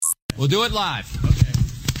We'll do it live. Okay.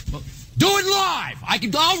 Well, do it live.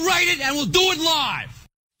 I'll write it and we'll do it live.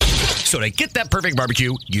 So to get that perfect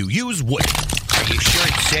barbecue, you use wood. Are you sure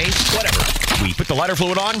it's safe? Whatever. We put the lighter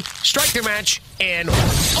fluid on, strike the match, and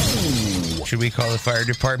oh! Should we call the fire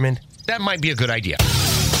department? That might be a good idea.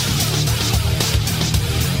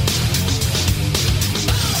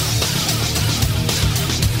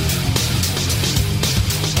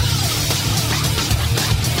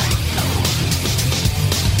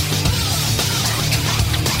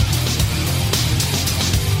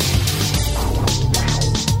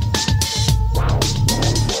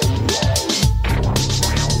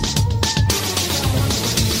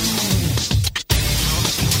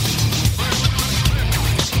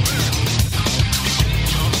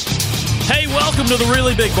 To the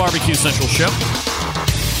Really Big Barbecue Central Show.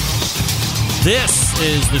 This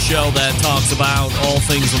is the show that talks about all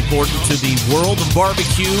things important to the world of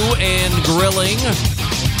barbecue and grilling.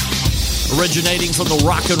 Originating from the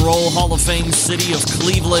Rock and Roll Hall of Fame city of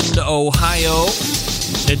Cleveland, Ohio.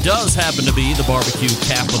 It does happen to be the barbecue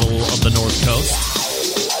capital of the North Coast.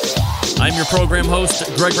 I'm your program host,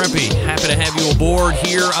 Greg Rempe. Happy to have you aboard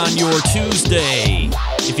here on your Tuesday.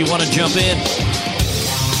 If you want to jump in,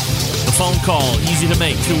 the phone call, easy to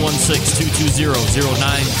make,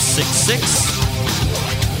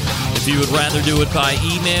 216-220-0966. If you would rather do it by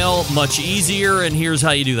email, much easier, and here's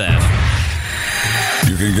how you do that.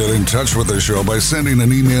 You can get in touch with the show by sending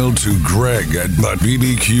an email to Greg at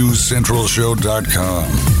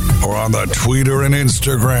bbqcentralshow.com or on the Twitter and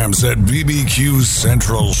Instagrams at BBQ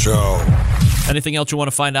Central Show. Anything else you want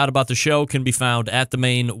to find out about the show can be found at the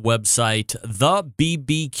main website, the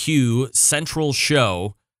BBQ Central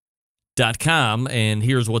Show. .com, and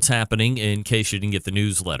here's what's happening in case you didn't get the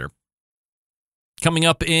newsletter. Coming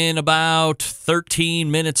up in about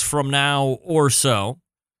 13 minutes from now or so,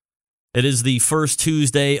 it is the first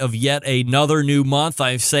Tuesday of yet another new month.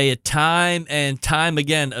 I say it time and time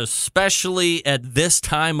again, especially at this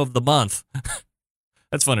time of the month.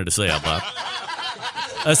 That's funny to say out loud.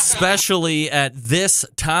 Especially at this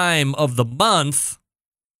time of the month.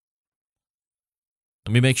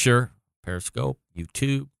 Let me make sure. Periscope,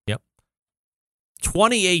 YouTube, yep.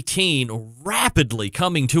 2018 rapidly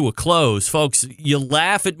coming to a close. Folks, you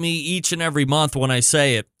laugh at me each and every month when I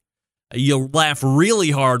say it. You'll laugh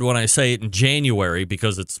really hard when I say it in January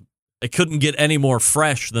because it couldn't get any more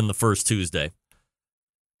fresh than the first Tuesday.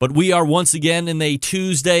 But we are once again in a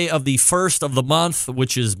Tuesday of the first of the month,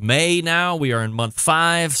 which is May now. We are in month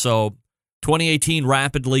 5, so 2018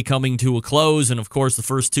 rapidly coming to a close, and of course the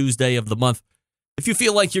first Tuesday of the month. If you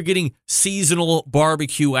feel like you're getting seasonal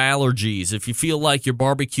barbecue allergies, if you feel like your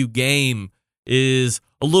barbecue game is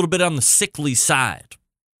a little bit on the sickly side,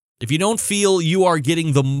 if you don't feel you are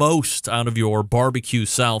getting the most out of your barbecue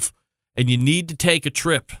self, and you need to take a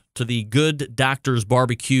trip to the Good Doctor's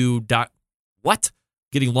Barbecue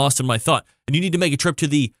Getting lost in my thought. And you need to make a trip to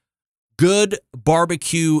the Good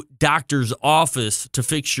Barbecue Doctor's office to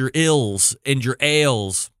fix your ills and your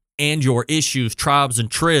ails and your issues, trobs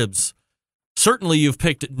and tribs. Certainly, you've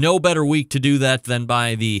picked no better week to do that than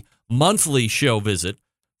by the monthly show visit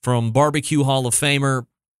from Barbecue Hall of Famer,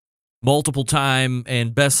 multiple-time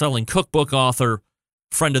and best-selling cookbook author,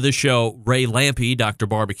 friend of this show, Ray Lampe. Dr.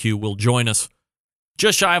 Barbecue will join us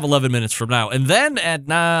just shy of 11 minutes from now. And then at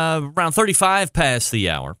around 35 past the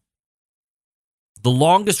hour, the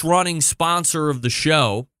longest-running sponsor of the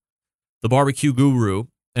show, the Barbecue Guru,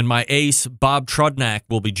 and my ace, Bob Trudnak,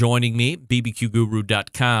 will be joining me,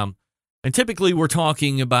 bbqguru.com. And typically we're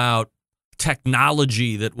talking about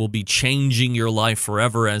technology that will be changing your life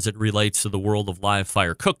forever as it relates to the world of live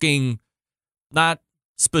fire cooking. Not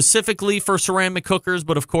specifically for ceramic cookers,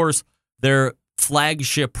 but of course their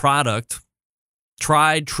flagship product,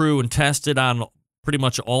 tried, true, and tested on pretty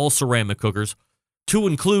much all ceramic cookers, to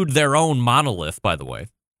include their own monolith, by the way.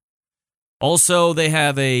 Also, they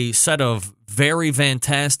have a set of very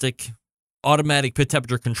fantastic automatic pit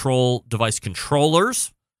temperature control device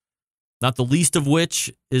controllers, not the least of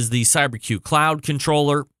which is the CyberQ Cloud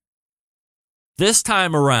controller. This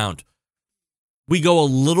time around, we go a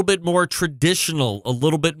little bit more traditional, a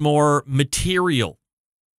little bit more material,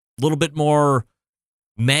 a little bit more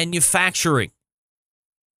manufacturing.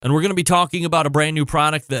 And we're going to be talking about a brand new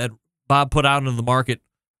product that Bob put out into the market.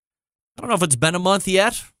 I don't know if it's been a month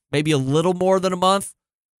yet, maybe a little more than a month,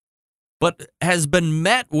 but has been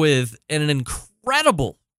met with an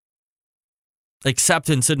incredible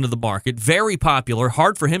acceptance into the market. Very popular,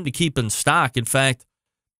 hard for him to keep in stock. In fact,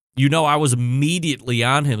 I was immediately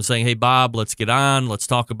on him saying, hey, Bob, let's get on. Let's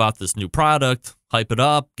talk about this new product, hype it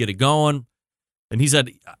up, get it going. And he said,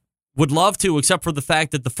 would love to, except for the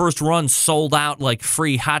fact that the first run sold out like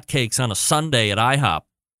free hotcakes on a Sunday at IHOP.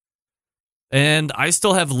 And I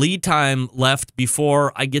still have lead time left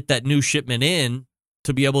before I get that new shipment in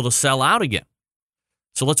to be able to sell out again.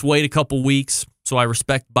 So let's wait a couple weeks. So I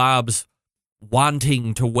respect Bob's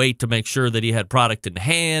wanting to wait to make sure that he had product in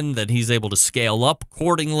hand, that he's able to scale up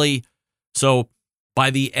accordingly. So by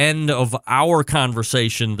the end of our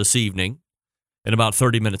conversation this evening, in about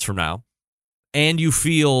 30 minutes from now, and you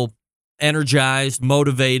feel energized,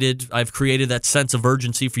 motivated, I've created that sense of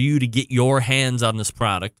urgency for you to get your hands on this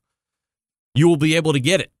product, you will be able to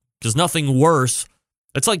get it. Because nothing worse.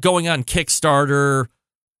 It's like going on Kickstarter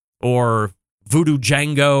or Voodoo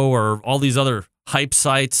Django or all these other hype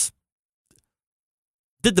sites.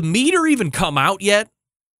 Did the meter even come out yet?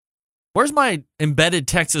 Where's my embedded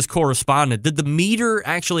Texas correspondent? Did the meter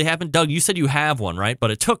actually happen? Doug, you said you have one, right?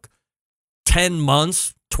 But it took 10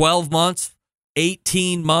 months, 12 months,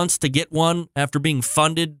 18 months to get one after being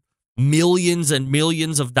funded millions and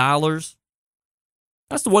millions of dollars.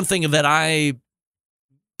 That's the one thing that I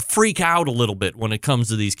freak out a little bit when it comes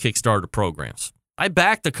to these Kickstarter programs. I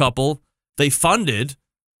backed a couple, they funded,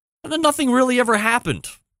 and then nothing really ever happened.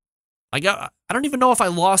 I don't even know if I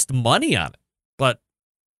lost money on it, but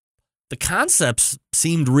the concepts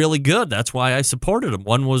seemed really good. That's why I supported them.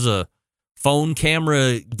 One was a phone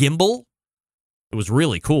camera gimbal. It was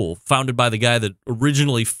really cool. Founded by the guy that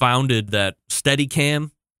originally founded that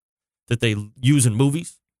Steadicam that they use in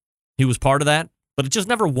movies. He was part of that. But it just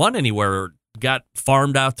never went anywhere or got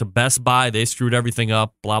farmed out to Best Buy. They screwed everything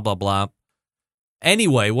up, blah, blah, blah.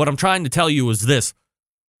 Anyway, what I'm trying to tell you is this.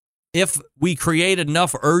 If we create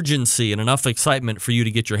enough urgency and enough excitement for you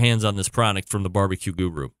to get your hands on this product from the Barbecue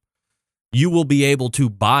Guru, you will be able to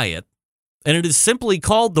buy it. And it is simply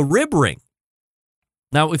called the Rib Ring.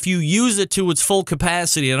 Now, if you use it to its full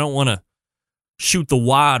capacity, I don't want to shoot the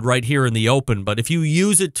wad right here in the open, but if you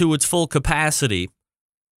use it to its full capacity,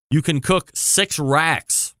 you can cook 6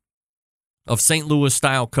 racks of St. Louis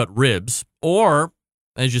style cut ribs, or,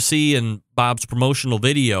 as you see in Bob's promotional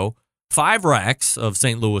video, 5 racks of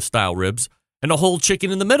St. Louis style ribs and a whole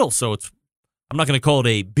chicken in the middle. So I'm not going to call it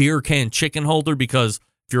a beer can chicken holder, because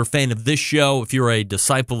if you're a fan of this show, if you're a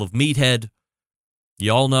disciple of Meathead,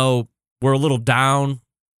 you all know we're a little down.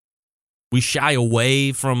 We shy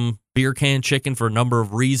away from beer can chicken for a number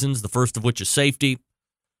of reasons, the first of which is safety.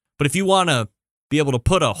 But if you want to be able to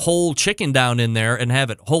put a whole chicken down in there and have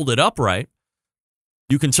it hold it upright,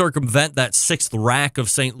 you can circumvent that 6th rack of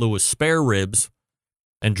St. Louis spare ribs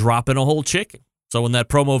and drop in a whole chicken. So in that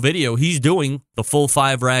promo video, he's doing the full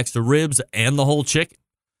 5 racks of ribs and the whole chicken.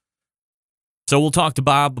 So we'll talk to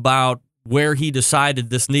Bob about where he decided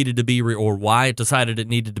this needed to be, or why it decided it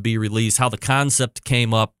needed to be released, how the concept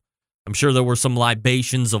came up. I'm sure there were some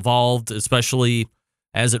libations involved, especially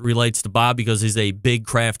as it relates to Bob, because he's a big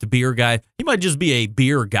craft beer guy. He might just be a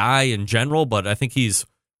beer guy in general, but I think he's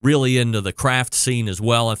really into the craft scene as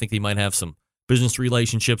well. I think he might have some business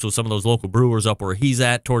relationships with some of those local brewers up where he's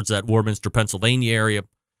at, towards that Warminster, Pennsylvania area.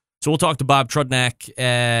 So we'll talk to Bob Trudnak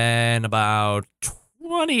in about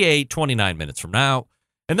 29 minutes from now.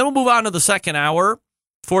 And then we'll move on to the second hour.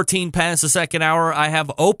 14 past the second hour, I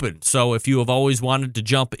have open. So if you have always wanted to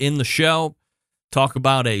jump in the show, talk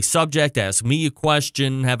about a subject, ask me a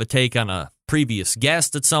question, have a take on a previous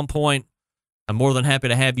guest at some point, I'm more than happy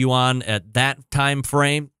to have you on at that time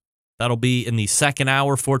frame. That'll be in the second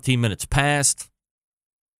hour, 14 minutes past.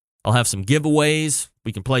 I'll have some giveaways.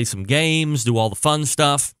 We can play some games, do all the fun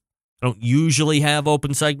stuff. I don't usually have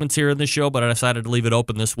open segments here in this show, but I decided to leave it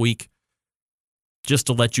open this week just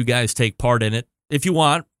to let you guys take part in it. If you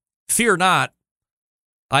want, fear not,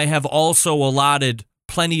 I have also allotted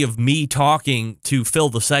plenty of me talking to fill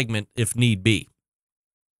the segment if need be.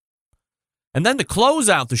 And then to close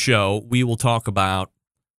out the show, we will talk about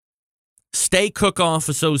Steak Cook-Off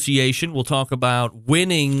Association. We'll talk about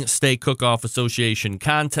winning Steak Cook-Off Association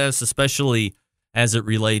contests, especially as it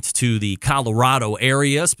relates to the Colorado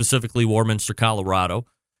area, specifically Warminster, Colorado.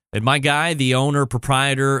 And my guy, the owner,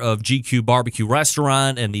 proprietor of GQ Barbecue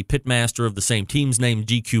Restaurant and the pitmaster of the same team's name,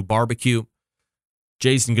 GQ Barbecue,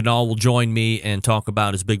 Jason Ganal, will join me and talk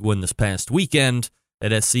about his big win this past weekend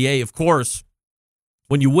at SCA. Of course,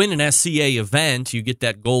 when you win an SCA event, you get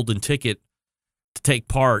that golden ticket to take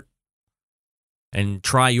part and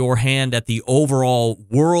try your hand at the overall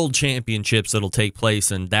World Championships that'll take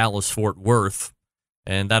place in Dallas-Fort Worth.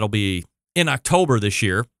 And that'll be in October this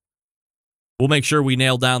year. We'll make sure we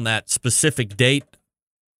nail down that specific date.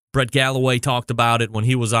 Brett Galloway talked about it when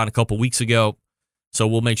he was on a couple weeks ago. So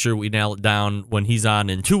we'll make sure we nail it down when he's on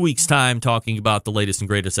in 2 weeks' time talking about the latest and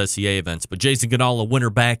greatest SCA events. But Jason Ganal, a winner,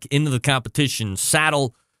 back into the competition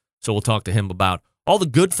saddle. So we'll talk to him about all the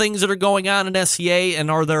good things that are going on in SCA, and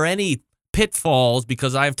are there any pitfalls,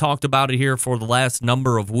 because I've talked about it here for the last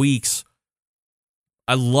number of weeks.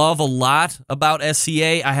 I love a lot about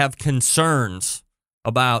SCA. I have concerns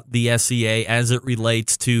about the SCA as it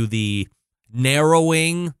relates to the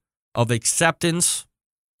narrowing of acceptance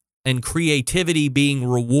and creativity being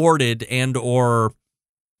rewarded and or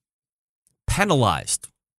penalized,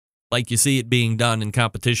 like you see it being done in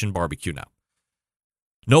competition barbecue now.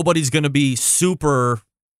 Nobody's going to be super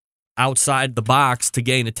outside the box to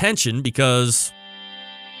gain attention, because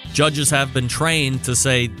judges have been trained to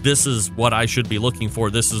say, this is what I should be looking for.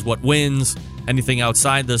 This is what wins. Anything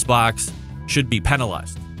outside this box should be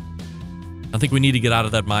penalized. I think we need to get out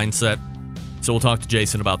of that mindset. So we'll talk to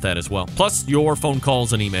Jason about that as well. Plus your phone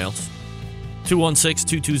calls and emails.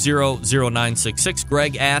 216-220-0966.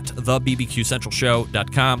 Greg at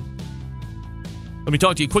thebbqcentralshow.com. Let me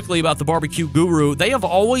talk to you quickly about the Barbecue Guru. They have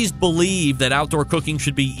always believed that outdoor cooking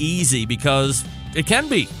should be easy, because it can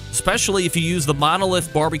be, especially if you use the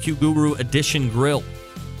Monolith Barbecue Guru Edition grill.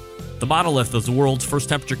 The Monolith is the world's first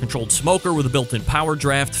temperature-controlled smoker with a built-in power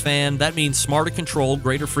draft fan. That means smarter control,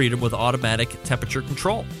 greater freedom with automatic temperature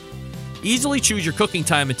control. Easily choose your cooking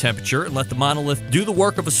time and temperature and let the Monolith do the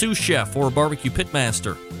work of a sous chef or a barbecue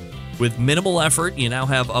pitmaster. With minimal effort, you now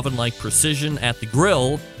have oven-like precision at the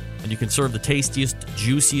grill, and you can serve the tastiest,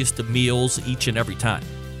 juiciest of meals each and every time.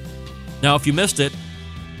 Now, if you missed it,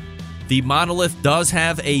 the Monolith does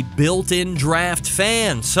have a built-in draft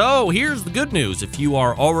fan. So here's the good news. If you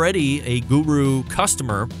are already a Guru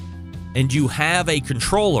customer and you have a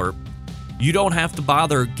controller, you don't have to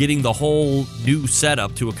bother getting the whole new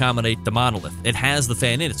setup to accommodate the Monolith. It has the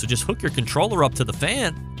fan in it, so just hook your controller up to the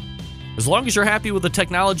fan. As long as you're happy with the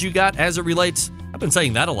technology you got as it relates, I've been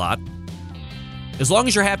saying that a lot. As long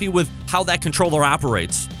as you're happy with how that controller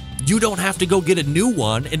operates, you don't have to go get a new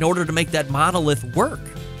one in order to make that Monolith work.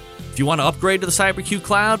 If you want to upgrade to the CyberQ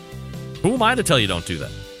Cloud, who am I to tell you don't do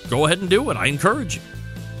that? Go ahead and do it. I encourage you.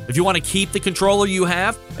 If you want to keep the controller you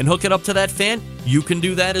have and hook it up to that fan, you can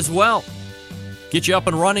do that as well. Get you up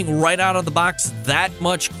and running right out of the box that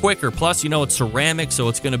much quicker. Plus, it's ceramic, so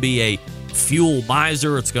it's going to be a fuel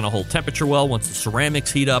miser. It's going to hold temperature well once the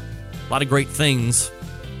ceramics heat up. A lot of great things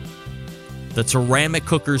that ceramic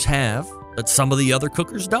cookers have that some of the other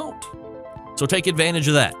cookers don't. So take advantage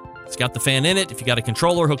of that. It's got the fan in it. If you got a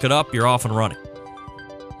controller, hook it up. You're off and running.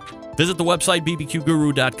 Visit the website,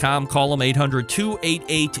 bbqguru.com. Call them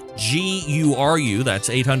 800-288-GURU. That's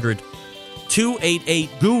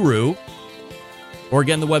 800-288-GURU. Or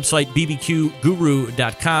again, the website,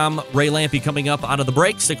 bbqguru.com. Ray Lampe coming up out of the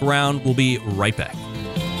break. Stick around. We'll be right back.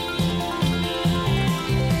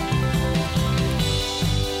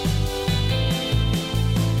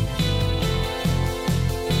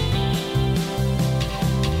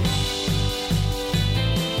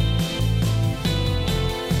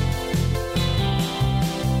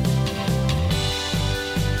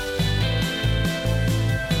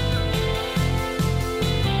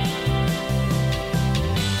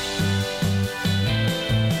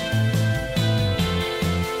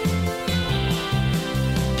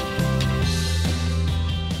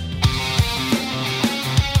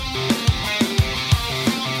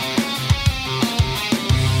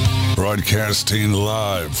 Broadcasting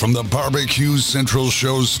live from the BBQ Central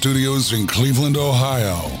Show studios in Cleveland,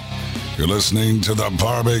 Ohio. You're listening to the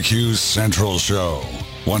BBQ Central Show.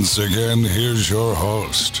 Once again, here's your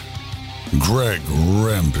host, Greg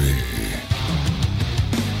Rempe.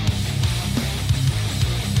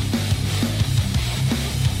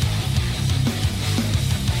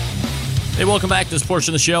 Hey, welcome back. This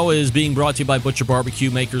portion of the show is being brought to you by Butcher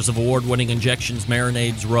Barbecue, makers of award-winning injections,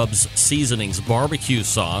 marinades, rubs, seasonings, barbecue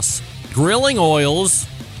sauce, grilling oils.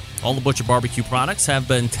 All the Butcher Barbecue products have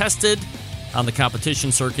been tested on the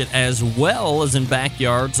competition circuit as well as in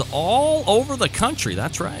backyards all over the country.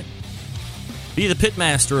 That's right. Be the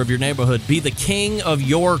pitmaster of your neighborhood. Be the king of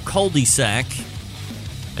your cul-de-sac.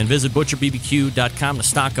 And visit butcherbbq.com to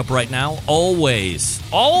stock up right now. Always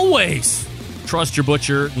trust your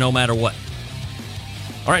butcher no matter what.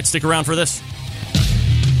 All right, stick around for this.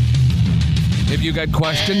 If you got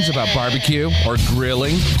questions about barbecue or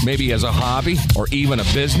grilling, maybe as a hobby or even a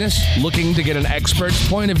business, looking to get an expert's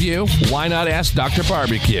point of view, why not ask Dr.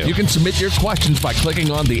 Barbecue? You can submit your questions by clicking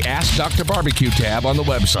on the Ask Dr. Barbecue tab on the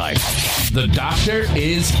website. The doctor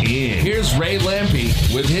is in. Here's Ray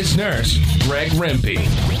Lampe with his nurse, Greg Rempe.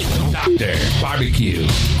 Dr. Barbecue.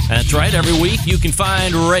 That's right. Every week you can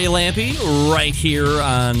find Ray Lampe right here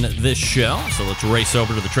on this show. So let's race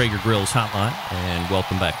over to the Traeger Grills hotline and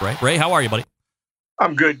welcome back, Ray. Ray, how are you, buddy?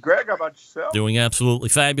 I'm good, Greg. How about yourself? Doing absolutely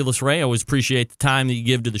fabulous, Ray. I always appreciate the time that you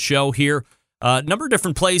give to the show here. A number of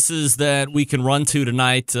different places that we can run to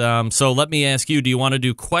tonight. So let me ask you, do you want to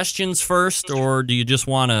do questions first, or do you just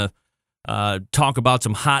want to talk about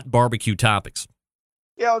some hot barbecue topics?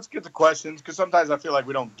 Yeah, let's get to questions, because sometimes I feel like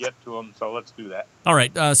we don't get to them, so let's do that. All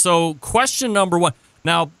right, so question number one.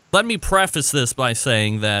 Now, let me preface this by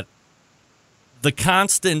saying that the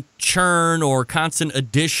constant churn or constant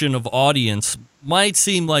addition of audience might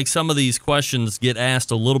seem like some of these questions get asked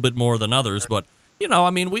a little bit more than others, but, you know, I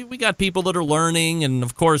mean, we got people that are learning, and,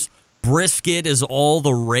 of course, brisket is all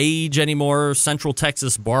the rage anymore. Central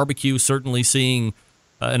Texas barbecue certainly seeing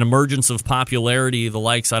an emergence of popularity, the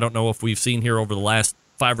likes I don't know if we've seen here over the last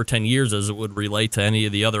 5 or 10 years as it would relate to any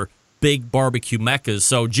of the other big barbecue meccas.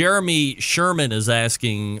 So Jeremy Sherman is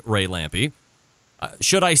asking Ray Lampe,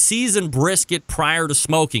 should I season brisket prior to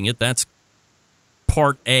smoking it? That's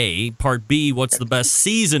part A. Part B, what's the best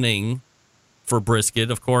seasoning for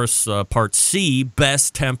brisket? Of course, part C,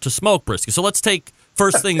 best temp to smoke brisket. So let's take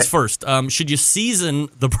first things first. Should you season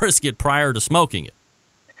the brisket prior to smoking it?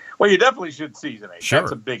 Well, you definitely should season it. Sure.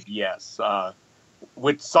 That's a big yes.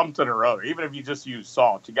 With something or other. Even if you just use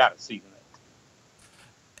salt, you got to season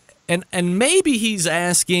it. And maybe he's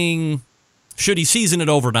asking, should he season it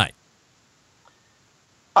overnight?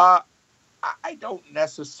 I don't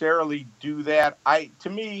necessarily do that. To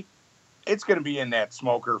me, it's going to be in that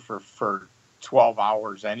smoker for 12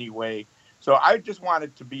 hours anyway. So I just want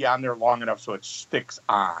it to be on there long enough so it sticks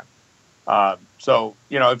on. So,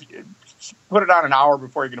 you know, if you put it on an hour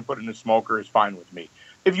before you're going to put it in the smoker is fine with me.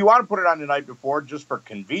 If you want to put it on the night before, just for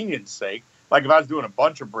convenience sake, like if I was doing a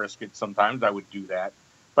bunch of brisket, sometimes I would do that.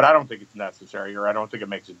 But I don't think it's necessary, or I don't think it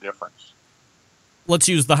makes a difference. Let's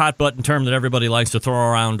use the hot button term that everybody likes to throw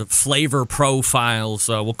around, flavor profiles.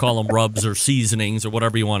 We'll call them rubs or seasonings or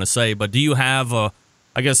whatever you want to say. But do you have, a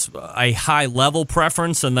high-level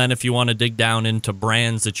preference? And then if you want to dig down into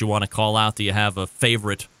brands that you want to call out, do you have a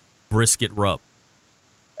favorite brisket rub?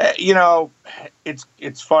 You know,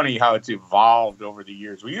 it's funny how it's evolved over the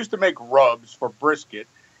years. We used to make rubs for brisket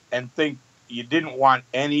and think you didn't want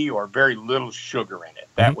any or very little sugar in it.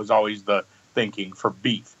 That was always the thinking for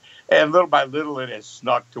beef. And little by little, it has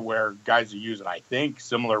snuck to where guys are using, I think,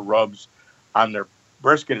 similar rubs on their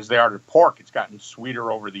brisket as they are to pork. It's gotten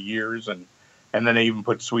sweeter over the years, and then they even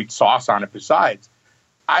put sweet sauce on it besides.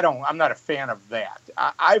 I'm not a fan of that.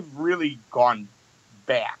 I've really gone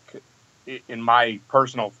back in my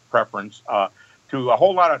personal preference to a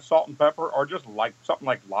whole lot of salt and pepper, or just like something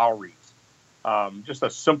like Lowry's. Just a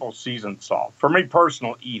simple seasoned salt. For me,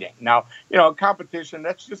 personal eating. Now, you know, competition,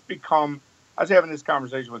 that's just become, I was having this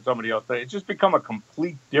conversation with somebody else today, it's just become a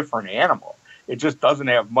complete different animal. It just doesn't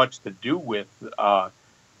have much to do with a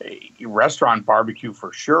restaurant barbecue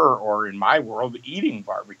for sure, or in my world, eating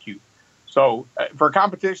barbecue. So for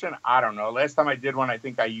competition, I don't know. Last time I did one, I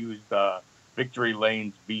think I used Victory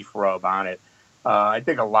Lane's beef rub on it. I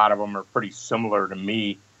think a lot of them are pretty similar to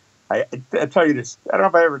me. I tell you this, I don't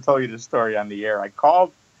know if I ever tell you this story on the air. I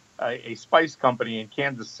called a spice company in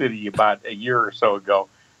Kansas City about a year or so ago,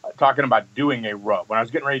 talking about doing a rub when I was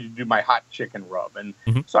getting ready to do my hot chicken rub. And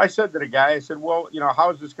so I said to the guy, I said, well, you know,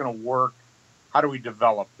 how is this going to work? How do we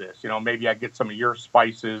develop this? You know, maybe I get some of your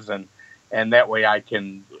spices and that way I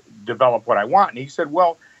can develop what I want. And he said,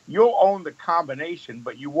 well, you'll own the combination,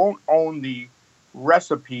 but you won't own the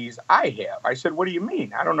recipes I have. I said, what do you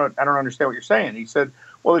mean? I don't know. I don't understand what you're saying. He said,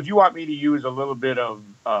 well, if you want me to use a little bit of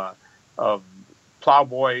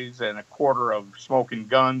Plowboys and a quarter of Smoking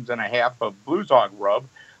Guns and a half of Blues Hog rub,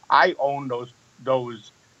 I own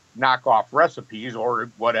those knockoff recipes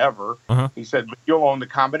or whatever. He said, but you'll own the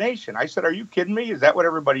combination. I said, are you kidding me? Is that what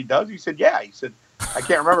everybody does? He said, yeah. He said, I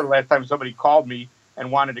can't remember the last time somebody called me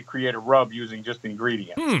and wanted to create a rub using just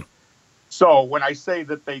ingredients. So when I say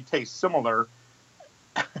that they taste similar,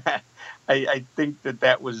 I think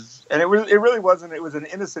that was, and it really wasn't, it was an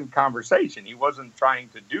innocent conversation. He wasn't trying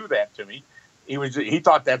to do that to me. He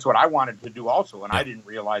thought that's what I wanted to do also. And I didn't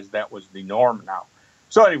realize that was the norm now.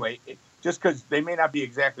 So anyway, just because they may not be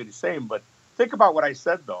exactly the same, but think about what I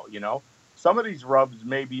said though, you know, some of these rubs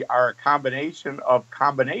maybe are a combination of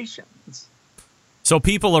combinations. So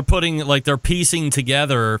people are putting, like they're piecing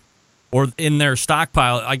together or in their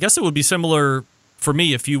stockpile. I guess it would be similar for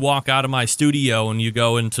me if you walk out of my studio and you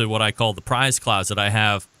go into what I call the prize closet. I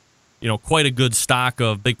have, you know, quite a good stock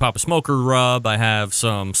of Big Papa Smoker rub. I have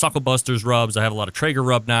some Suckle-Busters rubs. I have a lot of Traeger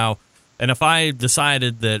rub now. And if I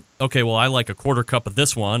decided that, okay, well, I like a quarter cup of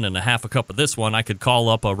this one and a half a cup of this one, I could call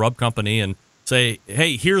up a rub company and say,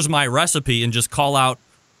 hey, here's my recipe, and just call out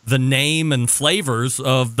the name and flavors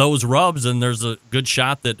of those rubs, and there's a good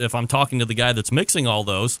shot that if I'm talking to the guy that's mixing all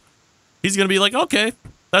those, he's going to be like, okay,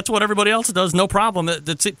 that's what everybody else does, no problem.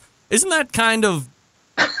 Isn't that kind of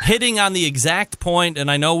hitting on the exact point? And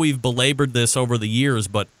I know we've belabored this over the years,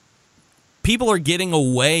 but people are getting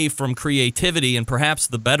away from creativity, and perhaps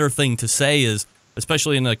the better thing to say is,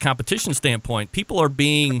 especially in a competition standpoint, people are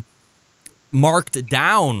being marked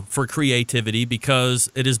down for creativity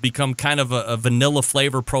because it has become kind of a vanilla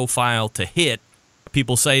flavor profile to hit.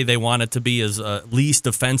 People say they want it to be as least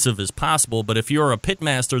offensive as possible, but if you're a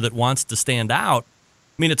pitmaster that wants to stand out,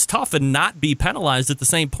 I mean, it's tough and not be penalized at the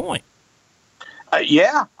same point.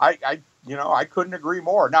 Yeah, I couldn't agree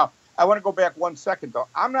more. Now, I want to go back 1 second, though.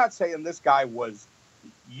 I'm not saying this guy was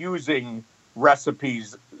using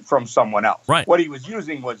recipes from someone else. Right. What he was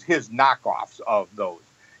using was his knockoffs of those.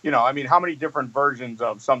 I mean, how many different versions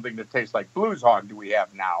of something that tastes like Blues Hog do we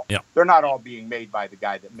have now? Yeah. They're not all being made by the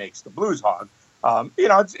guy that makes the Blues Hog.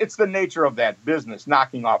 It's the nature of that business.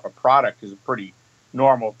 Knocking off a product is a pretty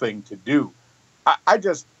normal thing to do.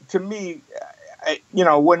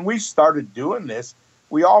 When we started doing this,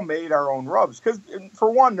 we all made our own rubs because, for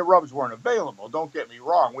one, the rubs weren't available. Don't get me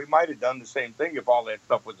wrong. We might have done the same thing if all that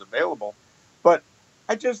stuff was available. But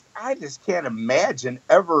I just can't imagine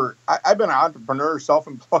ever. I've been an entrepreneur,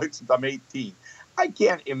 self-employed since I'm 18. I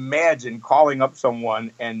can't imagine calling up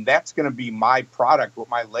someone and that's going to be my product with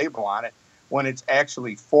my label on it when it's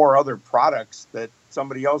actually 4 other products that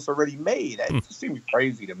somebody else already made. It just seems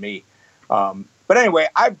crazy to me. But anyway,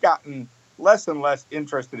 I've gotten less and less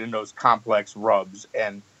interested in those complex rubs.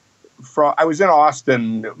 And I was in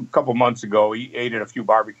Austin a couple months ago. He ate at a few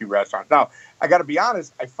barbecue restaurants. Now, I got to be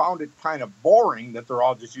honest, I found it kind of boring that they're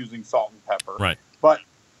all just using salt and pepper. Right. But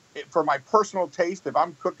for my personal taste, if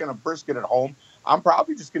I'm cooking a brisket at home, I'm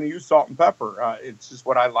probably just going to use salt and pepper. It's just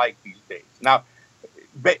what I like these days. Now,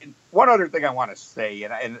 one other thing I want to say,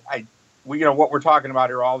 what we're talking about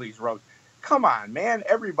here, all these rubs. Come on, man!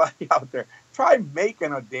 Everybody out there, try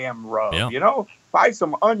making a damn rub. Yeah. Buy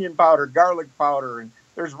some onion powder, garlic powder, and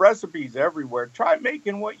there's recipes everywhere. Try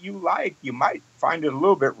making what you like. You might find it a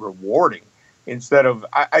little bit rewarding. Instead of,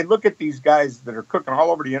 I look at these guys that are cooking all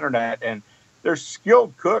over the internet, and they're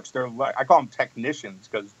skilled cooks. I call them technicians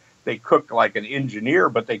because they cook like an engineer,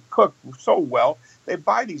 but they cook so well. They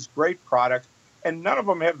buy these great products, and none of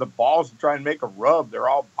them have the balls to try and make a rub. They're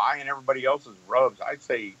all buying everybody else's rubs. I'd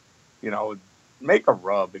say, make a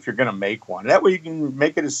rub if you're going to make one. That way you can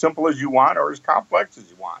make it as simple as you want or as complex as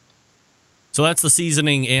you want. So that's the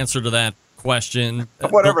seasoning answer to that question.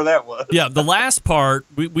 Whatever that was. Yeah, the last part,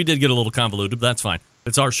 we did get a little convoluted, but that's fine.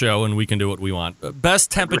 It's our show, and we can do what we want. Best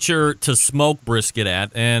temperature to smoke brisket at,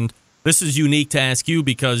 and this is unique to ask you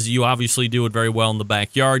because you obviously do it very well in the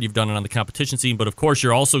backyard. You've done it on the competition scene, but of course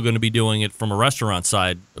you're also going to be doing it from a restaurant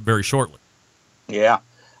side very shortly. Yeah.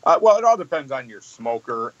 Well, it all depends on your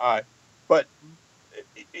smoker. But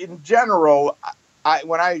in general,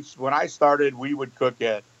 when I started, we would cook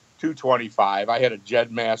at 225. I had a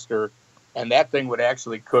Jedmaster, and that thing would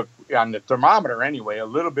actually cook on the thermometer anyway, a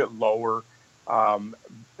little bit lower,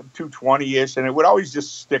 220-ish, and it would always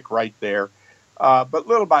just stick right there. But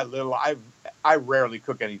little by little, I rarely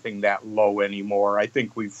cook anything that low anymore. I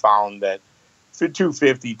think we've found that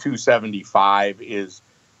 250, 275 is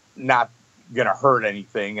not going to hurt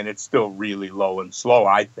anything, and it's still really low and slow,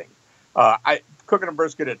 I think. Cooking a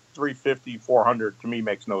brisket at 350, 400 to me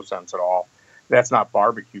makes no sense at all. That's not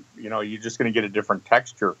barbecue. You're just going to get a different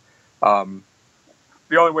texture. The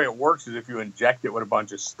only way it works is if you inject it with a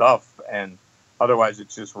bunch of stuff, and otherwise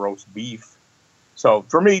it's just roast beef. So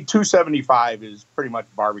for me, 275 is pretty much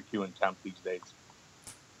barbecue and temp these days.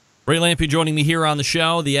 Ray Lampe joining me here on the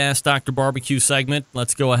show, the Ask Dr. Barbecue segment.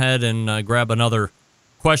 Let's go ahead and grab another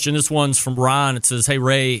question. This one's from Ron. It says, hey,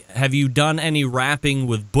 Ray, have you done any wrapping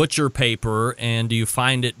with butcher paper, and do you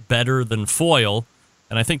find it better than foil?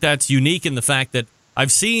 And I think that's unique in the fact that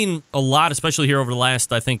I've seen a lot, especially here over the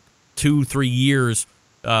last, I think, 2-3 years,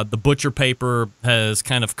 the butcher paper has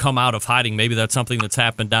kind of come out of hiding. Maybe that's something that's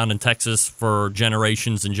happened down in Texas for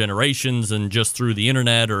generations and generations, and just through the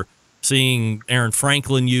internet or seeing Aaron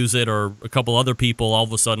Franklin use it or a couple other people, all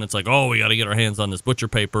of a sudden it's like, oh, we got to get our hands on this butcher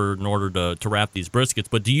paper in order to wrap these briskets.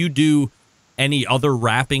 But do you do any other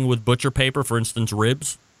wrapping with butcher paper, for instance,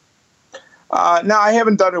 ribs? No, I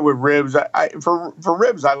haven't done it with ribs. For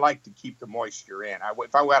ribs, I like to keep the moisture in.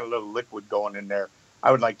 If I got a little liquid going in there,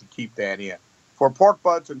 I would like to keep that in. For pork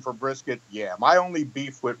butts and for brisket, yeah. My only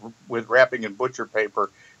beef with wrapping in butcher paper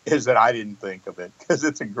is that I didn't think of it, because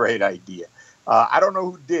it's a great idea. I don't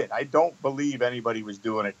know who did. I don't believe anybody was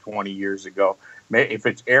doing it 20 years ago. If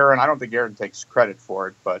it's Aaron, I don't think Aaron takes credit for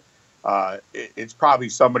it, but It's probably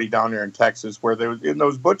somebody down there in Texas where they're in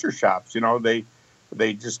those butcher shops.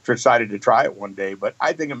 They just decided to try it one day. But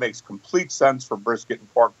I think it makes complete sense for brisket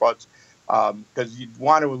and pork butts because you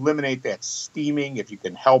want to eliminate that steaming if you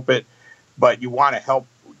can help it, but you want to help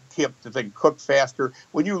keep the thing cooked faster.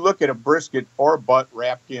 When you look at a brisket or a butt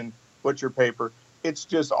wrapped in butcher paper, it's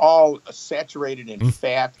just all saturated in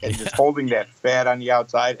fat and just holding that fat on the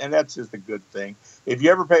outside, and that's just a good thing. If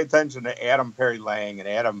you ever pay attention to Adam Perry Lang, and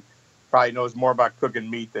Adam probably knows more about cooking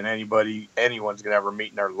meat than anyone's going to ever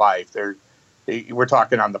meet in their life. We're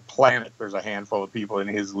talking on the planet. There's a handful of people in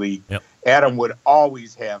his league. Yep. Adam would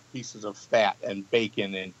always have pieces of fat and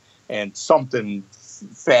bacon and something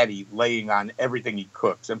fatty laying on everything he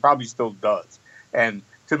cooks, and probably still does. And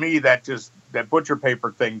to me, that butcher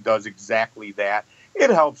paper thing does exactly that. It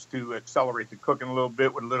helps to accelerate the cooking a little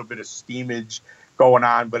bit with a little bit of steamage going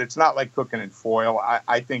on, but it's not like cooking in foil.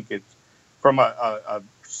 I think it's, from a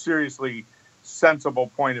seriously sensible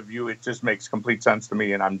point of view, it just makes complete sense to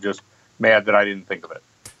me, and I'm just mad that I didn't think of it.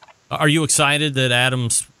 Are you excited that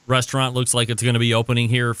Adam's restaurant looks like it's going to be opening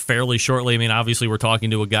here fairly shortly? I mean, obviously we're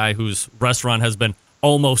talking to a guy whose restaurant has been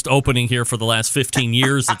almost opening here for the last 15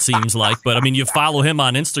 years, it seems like. But, I mean, you follow him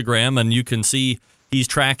on Instagram, and you can see he's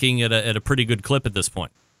tracking at a pretty good clip at this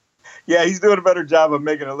point. Yeah, he's doing a better job of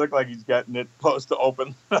making it look like he's getting it close to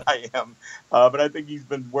open than I am. But I think he's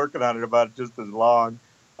been working on it about just as long.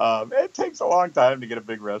 It takes a long time to get a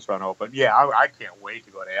big restaurant open. Yeah, I can't wait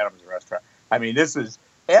to go to Adam's restaurant. I mean,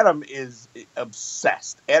 Adam is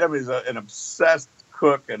obsessed. Adam is an obsessed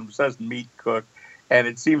cook, an obsessed meat cook. And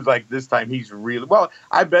it seems like this time he's really, well,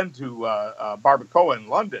 I've been to Barbacoa in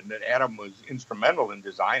London that Adam was instrumental in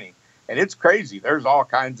designing. And it's crazy. There's all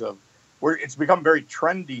kinds of, it's become very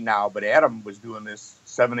trendy now, but Adam was doing this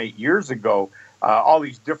 7-8 years ago. All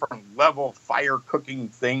these different level fire cooking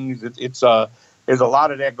things. There's a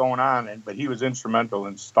lot of that going on, but he was instrumental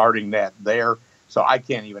in starting that there. So I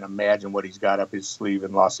can't even imagine what he's got up his sleeve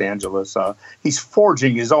in Los Angeles. He's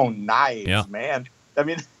forging his own knives, man. I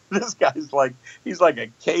mean, this guy's he's like a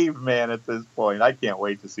caveman at this point. I can't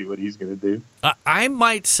wait to see what he's going to do. I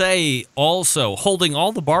might say also, holding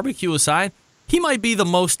all the barbecue aside, he might be the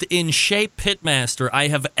most in shape pitmaster I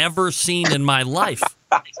have ever seen in my life.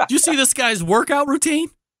 Do you see this guy's workout routine?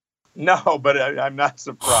 No, but I'm not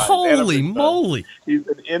surprised. Holy moly. He's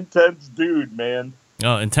an intense dude, man.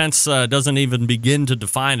 Oh, intense doesn't even begin to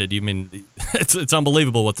define it. You mean, it's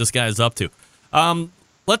unbelievable what this guy's up to.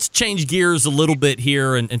 Let's change gears a little bit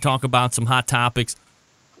here and talk about some hot topics.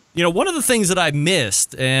 You know, one of the things that I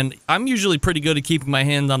missed, and I'm usually pretty good at keeping my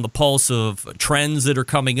hand on the pulse of trends that are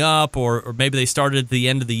coming up, or maybe they started at the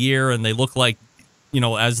end of the year and they look like,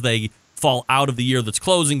 as they fall out of the year that's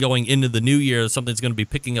closing, going into the new year, something's going to be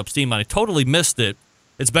picking up steam. And I totally missed it.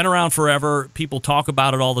 It's been around forever. People talk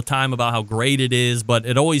about it all the time, about how great it is, but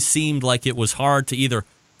it always seemed like it was hard to either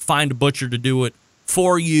find a butcher to do it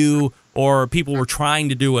for you, or people were trying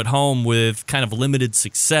to do at home with kind of limited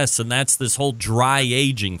success, and that's this whole dry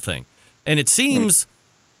aging thing. And it seems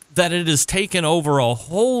that it has taken over a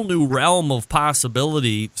whole new realm of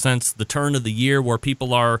possibility since the turn of the year, where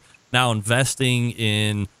people are now investing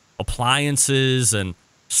in appliances and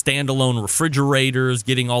standalone refrigerators,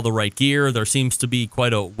 getting all the right gear. There seems to be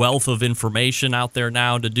quite a wealth of information out there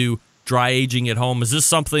now to do dry aging at home. Is this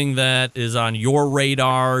something that is on your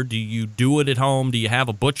radar? Do you do it at home? Do you have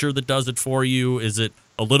a butcher that does it for you? Is it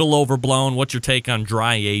a little overblown? What's your take on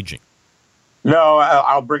dry aging? No,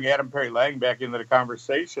 I'll bring Adam Perry Lang back into the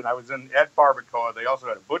conversation. I was at Barbacoa. They also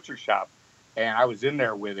had a butcher shop, and I was in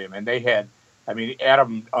there with him, and they had,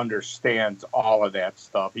 Adam understands all of that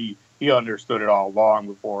stuff. He understood it all long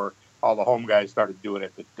before all the home guys started doing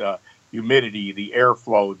it. The humidity, the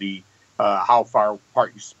airflow, the how far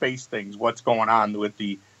apart you space things, what's going on with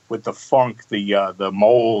the funk, the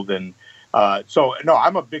mold, and so no,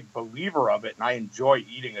 I'm a big believer of it, and I enjoy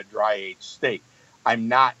eating a dry aged steak. I'm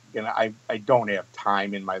not gonna. I don't have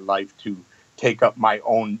time in my life to take up my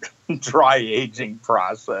own dry aging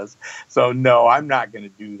process. So no, I'm not going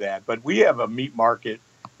to do that. But we have a meat market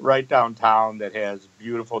right downtown that has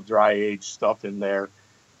beautiful dry aged stuff in there,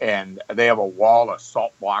 and they have a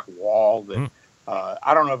salt block wall that.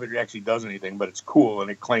 I don't know if it actually does anything, but it's cool, and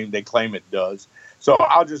they claim it does. So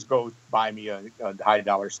I'll just go buy me a high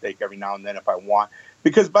dollar steak every now and then if I want,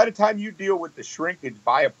 because by the time you deal with the shrinkage,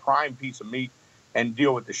 buy a prime piece of meat and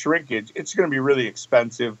deal with the shrinkage, it's going to be really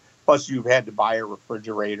expensive. Plus, you've had to buy a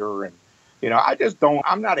refrigerator, and I just don't.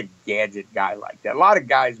 I'm not a gadget guy like that. A lot of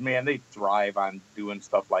guys, man, they thrive on doing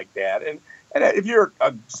stuff like that, and if you're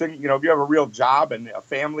if you have a real job and a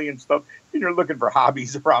family and stuff, and you're looking for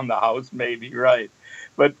hobbies around the house, maybe, right?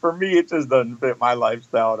 but for me, it just doesn't fit my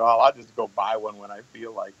lifestyle at all. I'll just go buy one when I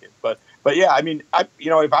feel like it. But yeah, I mean,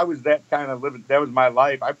 if I was that kind of living, that was my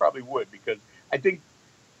life, I probably would, because I think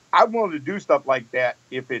I'm willing to do stuff like that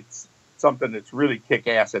if it's something that's really kick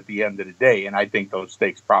ass at the end of the day. And I think those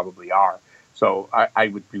steaks probably are. So I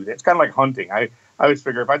would do that. It's kind of like hunting. I always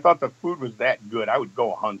figure if I thought the food was that good, I would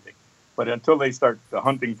go hunting. But until the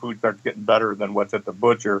hunting food starts getting better than what's at the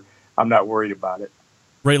butcher, I'm not worried about it.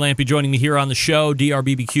 Ray Lampe joining me here on the show,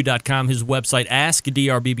 drbbq.com, his website,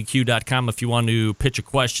 askdrbq.com, if you want to pitch a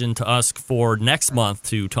question to us for next month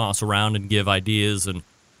to toss around and give ideas and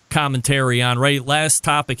commentary on. Ray, last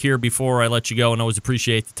topic here before I let you go, and always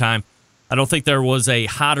appreciate the time. I don't think there was a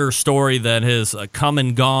hotter story that has come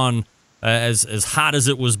and gone as hot as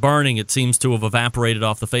it was burning. It seems to have evaporated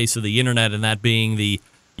off the face of the internet, and that being the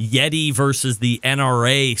Yeti versus the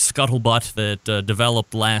NRA scuttlebutt that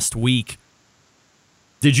developed last week.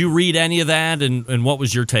 Did you read any of that, and what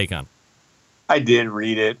was your take on it? I did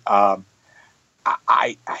read it. God,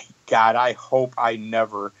 I hope I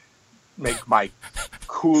never make my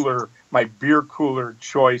beer cooler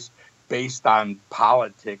choice based on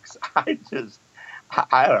politics. I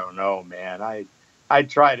don't know, man. I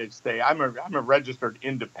try to stay. I'm a registered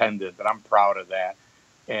independent, and I'm proud of that.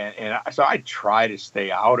 And so I try to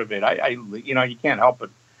stay out of it. You can't help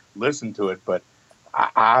but listen to it, but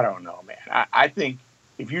I don't know, man. I think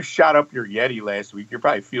if you shot up your Yeti last week, you're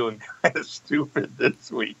probably feeling kind of stupid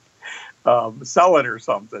this week. Sell it or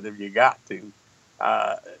something if you got to.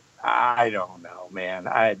 I don't know, man.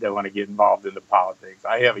 I don't want to get involved in the politics.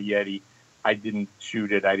 I have a Yeti. I didn't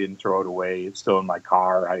shoot it. I didn't throw it away. It's still in my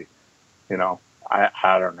car. I don't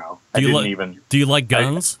know. Do you like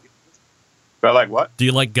guns? Do I like what? Do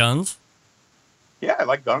you like guns? Yeah, I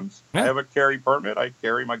like guns. Yeah. I have a carry permit. I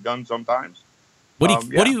carry my gun sometimes. What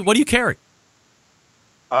do you carry?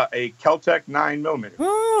 A Keltec 9mm.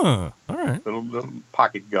 Oh, all right. Little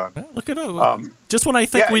pocket gun. Yeah, look at it. Just when I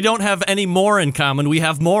think we don't have any more in common, we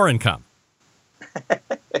have more in common.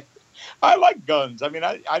 I like guns. I mean,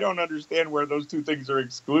 I don't understand where those two things are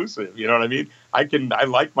exclusive. You know what I mean? I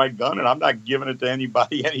like my gun, and I'm not giving it to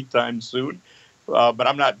anybody anytime soon. But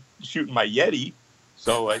I'm not shooting my Yeti,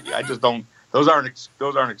 so I just don't. Those aren't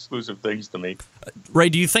exclusive things to me. Ray,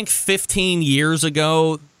 do you think 15 years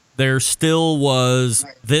ago there still was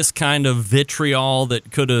this kind of vitriol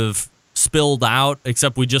that could have spilled out,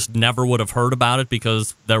 except we just never would have heard about it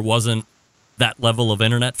because there wasn't that level of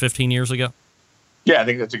internet 15 years ago? Yeah, I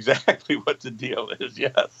think that's exactly what the deal is.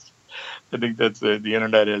 Yes, I think that's the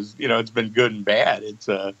internet is. It's been good and bad.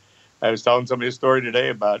 I was telling somebody a story today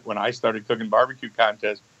about when I started cooking barbecue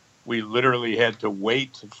contests. We literally had to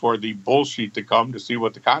wait for the bullshit to come to see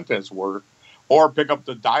what the contests were, or pick up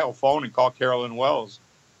the dial phone and call Carolyn Wells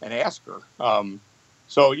and ask her.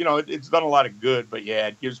 So, it's done a lot of good, but yeah,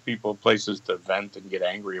 it gives people places to vent and get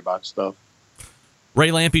angry about stuff. Ray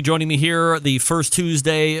Lampe joining me here the first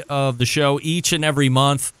Tuesday of the show each and every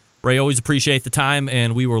month. Ray, always appreciate the time,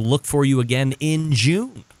 and we will look for you again in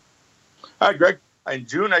June. All right, Greg. In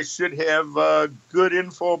June, I should have good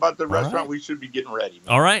info about the restaurant. Right. We should be getting ready.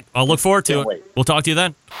 Man. All right. I'll look forward to Can't it. wait. We'll talk to you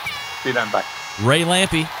then. See you then. Bye. Ray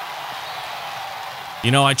Lampe.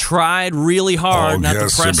 I tried really hard not to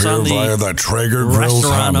press on the Traeger Grills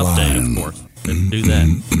restaurant hotline. update, of course. Didn't do that.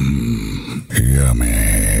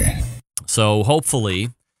 Yummy. So hopefully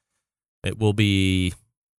it will be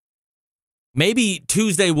maybe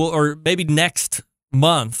Tuesday or maybe next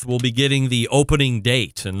month we'll be getting the opening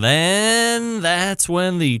date. And then that's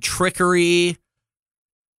when the trickery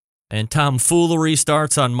and tomfoolery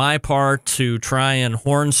starts on my part to try and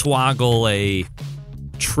hornswoggle a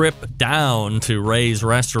trip down to Ray's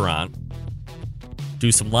restaurant,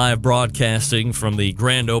 do some live broadcasting from the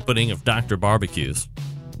grand opening of Dr. Barbecues.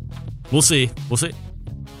 We'll see.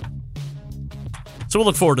 So we'll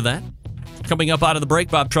look forward to that. Coming up out of the break,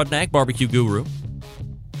 Bob Trudnak, barbecue guru.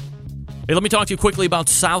 Hey, let me talk to you quickly about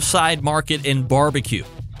Southside Market and Barbecue.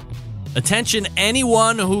 Attention,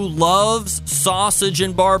 anyone who loves sausage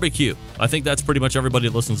and barbecue. I think that's pretty much everybody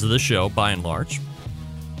that listens to this show, by and large.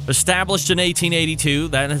 Established in 1882,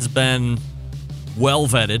 that has been well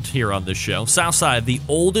vetted here on this show. Southside, the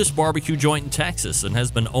oldest barbecue joint in Texas, and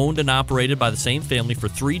has been owned and operated by the same family for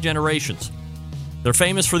 3 generations. They're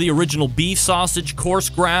famous for the original beef sausage, coarse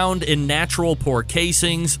ground, and natural pork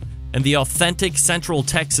casings, and the authentic Central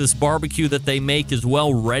Texas barbecue that they make is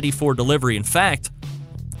well ready for delivery. In fact,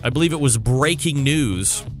 I believe it was breaking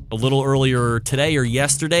news a little earlier today or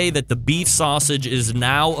yesterday that the beef sausage is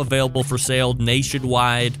now available for sale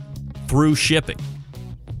nationwide through shipping.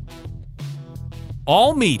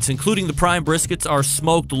 All meats, including the prime briskets, are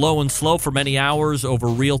smoked low and slow for many hours over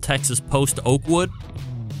real Texas post oak wood.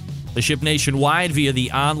 They ship nationwide via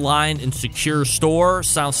the online and secure store,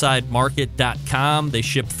 SouthsideMarket.com. They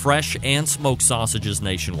ship fresh and smoked sausages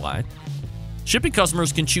nationwide. Shipping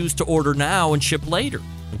customers can choose to order now and ship later,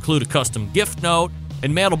 include a custom gift note,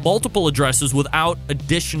 and mail to multiple addresses without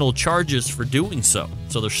additional charges for doing so.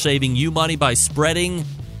 So they're saving you money by spreading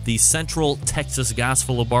the Central Texas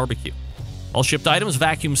gospel of barbecue. All shipped items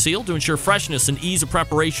vacuum sealed to ensure freshness and ease of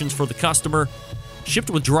preparations for the customer. Shipped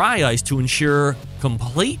with dry ice to ensure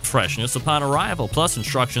complete freshness upon arrival, plus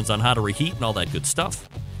instructions on how to reheat and all that good stuff.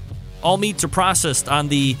 All meats are processed on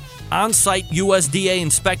the on-site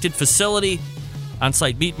USDA-inspected facility.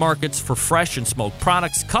 On-site meat markets for fresh and smoked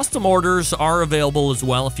products. Custom orders are available as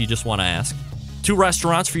well if you just want to ask. 2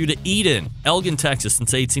 restaurants for you to eat in. Elgin, Texas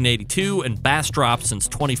since 1882 and Bastrop since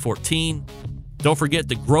 2014. Don't forget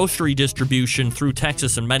the grocery distribution through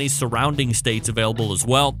Texas and many surrounding states available as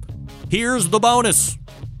well. Here's the bonus.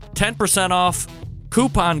 10% off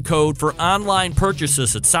coupon code for online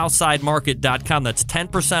purchases at SouthsideMarket.com. That's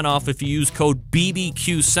 10% off if you use code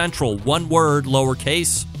BBQ Central. One word,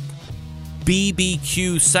 lowercase.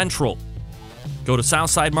 BBQ Central. Go to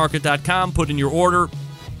SouthsideMarket.com, put in your order,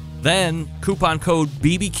 then coupon code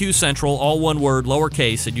BBQ Central, all one word,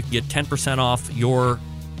 lowercase, and you can get 10% off your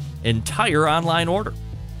entire online order.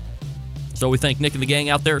 So we thank Nick and the gang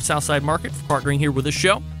out there at Southside Market for partnering here with this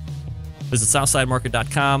show. Visit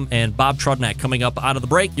SouthsideMarket.com, and Bob Trudnak coming up out of the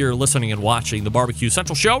break. You're listening and watching the Barbecue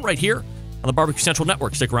Central show right here on the Barbecue Central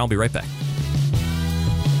Network. Stick around, we'll be right back.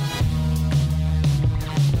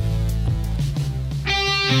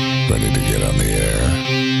 Ready to get on the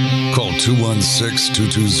air? Call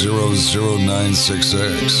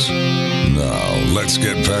 216-220-0966. Now, let's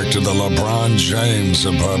get back to the LeBron James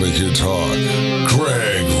of barbecue talk.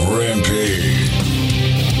 Greg Rempe.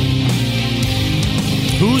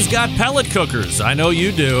 Who's got pellet cookers? I know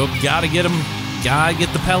you do. Gotta get them. Gotta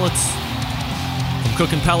get the pellets. From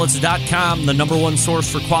cookingpellets.com, the number one source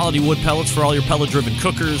for quality wood pellets for all your pellet-driven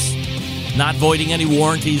cookers. Not voiding any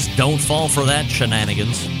warranties. Don't fall for that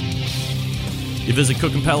shenanigans. You visit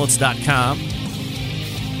cookingpellets.com,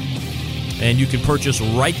 and you can purchase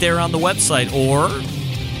right there on the website, or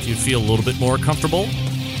if you feel a little bit more comfortable,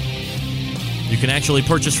 you can actually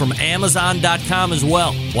purchase from Amazon.com as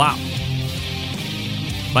well. Wow.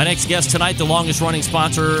 My next guest tonight, the longest-running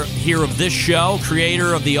sponsor here of this show,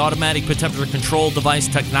 creator of the automatic temperature control device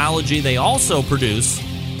technology. They also produce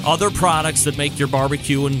other products that make your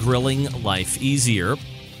barbecue and grilling life easier.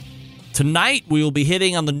 Tonight, we will be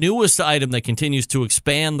hitting on the newest item that continues to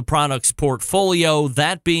expand the product's portfolio,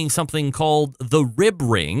 that being something called the Rib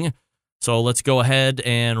Ring. So let's go ahead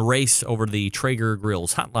and race over to the Traeger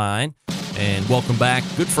Grills hotline and welcome back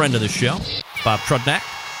good friend of the show, Bob Trudnak.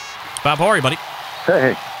 Bob, how are you, buddy?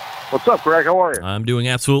 Hey, what's up, Greg? How are you? I'm doing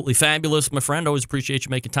absolutely fabulous, my friend. Always appreciate you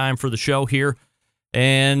making time for the show here.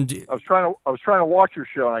 And I was trying to watch your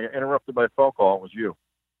show, and I got interrupted by a phone call. It was you.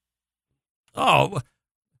 Oh,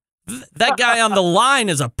 that guy on the line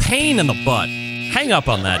is a pain in the butt. Hang up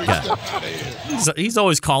on that guy. He's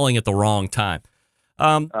always calling at the wrong time.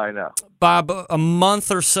 I know. Bob, a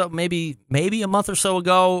month or so, maybe a month or so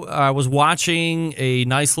ago, I was watching a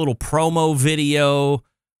nice little promo video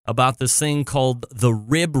about this thing called the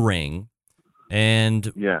Rib Ring.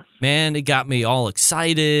 And, yes, man, it got me all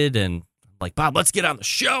excited. And like, Bob, let's get on the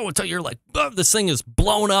show until you're like, this thing is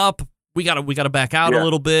blown up. We gotta back out a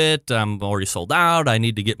little bit. I'm already sold out. I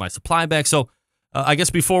need to get my supply back. So I guess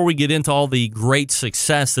before we get into all the great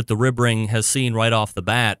success that the Rib Ring has seen right off the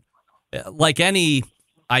bat, like any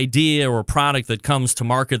idea or product that comes to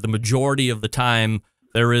market, the majority of the time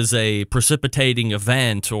there is a precipitating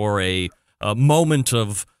event or a moment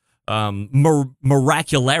of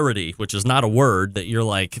miracularity, which is not a word, that you're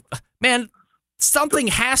like, man, something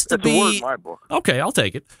has to be. A word in my book. Okay, I'll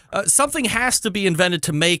take it. Something has to be invented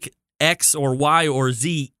to make X or Y or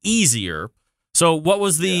Z easier. So what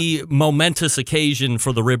was the momentous occasion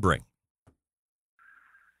for the Rib Ring?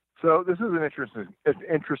 So this is an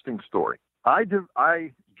interesting story. I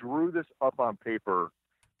drew this up on paper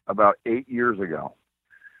about 8 years ago.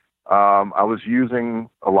 I was using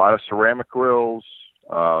a lot of ceramic grills,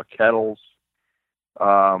 kettles.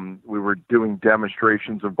 We were doing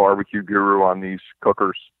demonstrations of Barbecue Guru on these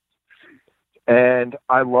cookers. And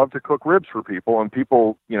I love to cook ribs for people, and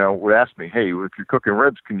people, would ask me, hey, if you're cooking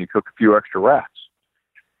ribs, can you cook a few extra racks?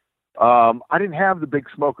 I didn't have the big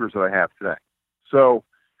smokers that I have today. So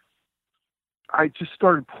I just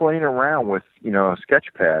started playing around with, a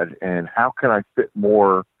sketch pad and how can I fit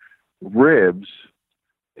more ribs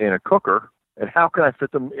in a cooker, and how can I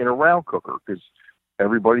fit them in a round cooker? Because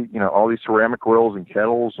everybody, all these ceramic grills and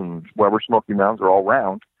kettles and Weber Smoky Mountains are all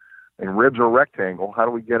round. and ribs are rectangle. How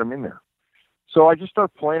do we get them in there? So I just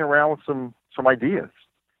started playing around with some ideas,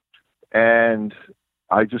 and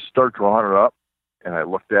I just started drawing it up, and I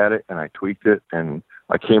looked at it and I tweaked it, and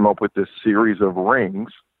I came up with this series of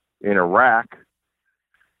rings in a rack.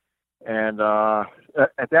 And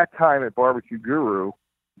at that time at Barbecue Guru,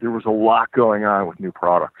 there was a lot going on with new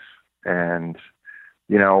products, and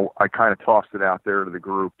I kind of tossed it out there to the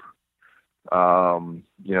group.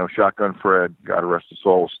 Shotgun Fred, God rest his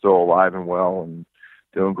soul, was still alive and well and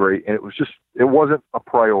doing great. And it wasn't a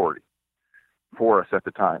priority for us at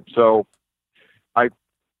the time. So I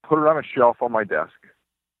put it on a shelf on my desk.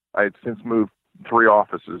 I had since moved 3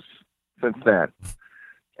 offices since then.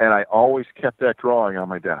 And I always kept that drawing on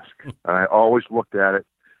my desk. And I always looked at it,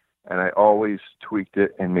 and I always tweaked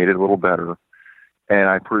it and made it a little better. And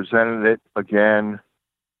I presented it again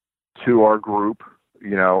to our group,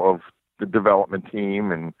 of the development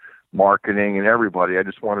team and marketing and everybody. I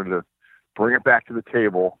just wanted to bring it back to the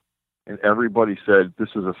table, and everybody said, this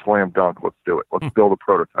is a slam dunk. Let's do it. Let's build a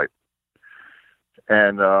prototype.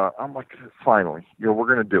 And I'm like, finally, we're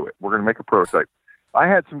going to do it. We're going to make a prototype. I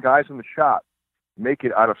had some guys in the shop make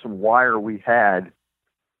it out of some wire we had.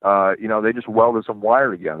 They just welded some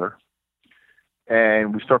wire together,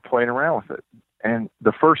 and we start playing around with it. And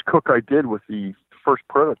the first cook I did with the first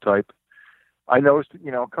prototype, I noticed,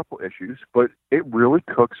 a couple issues, but it really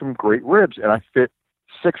cooked some great ribs. And I fit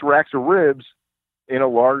 6 racks of ribs in a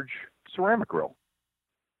large ceramic grill.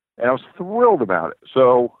 And I was thrilled about it.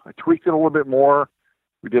 So I tweaked it a little bit more.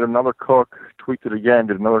 We did another cook, tweaked it again,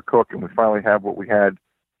 did another cook, and we finally have what we had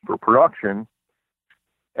for production.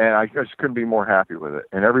 And I just couldn't be more happy with it.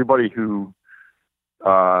 And everybody who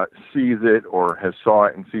sees it or has saw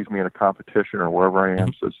it and sees me in a competition or wherever I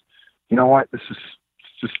am says, you know what, this is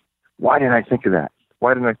just, why didn't I think of that?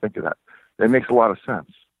 Why didn't I think of that? It makes a lot of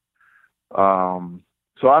sense.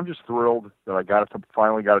 So I'm just thrilled that I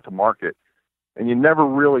finally got it to market. And you never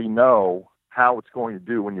really know how it's going to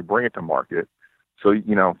do when you bring it to market. So,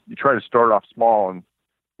 you try to start off small, and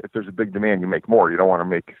if there's a big demand, you make more. You don't want to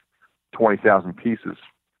make 20,000 pieces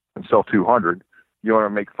and sell 200. You want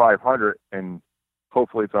to make 500, and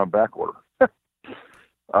hopefully it's on back order.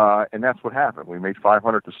 And that's what happened. We made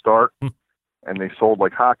 500 to start, and they sold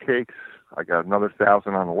like hotcakes. I got another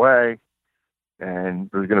 1,000 on the way,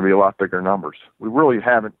 and there's going to be a lot bigger numbers. We really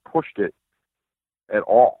haven't pushed it at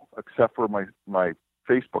all, except for my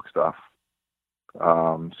Facebook stuff.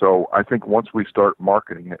 So I think once we start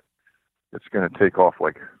marketing it, it's going to take off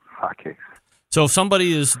like hotcakes. So if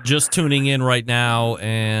somebody is just tuning in right now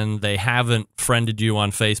and they haven't friended you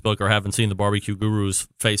on Facebook or haven't seen the Barbecue Guru's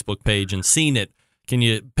Facebook page and seen it, can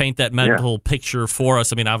you paint that mental picture for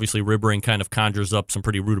us? I mean, obviously rib ring kind of conjures up some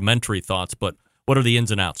pretty rudimentary thoughts, but what are the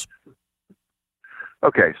ins and outs?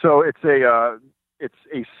 Okay, so it's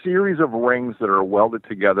a series of rings that are welded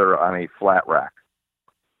together on a flat rack.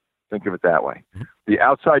 Think of it that way. Mm-hmm. The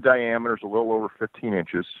outside diameter is a little over 15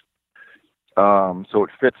 inches. So it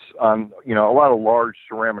fits on, a lot of large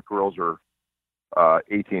ceramic grills are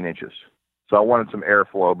 18 inches. So I wanted some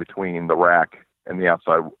airflow between the rack and the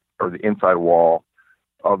outside or the inside wall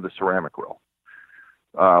of the ceramic grill.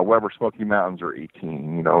 Weber Smoky Mountains are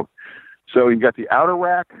 18, So you got the outer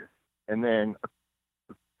rack, and then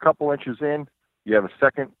a couple inches in, you have a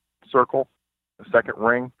second circle, a second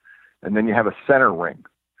ring, and then you have a center ring.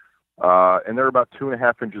 And they're about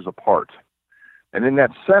 2.5 inches apart. And in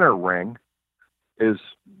that center ring is,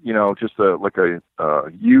 just a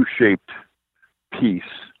U-shaped piece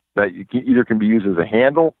that you can be used as a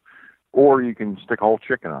handle, or you can stick a whole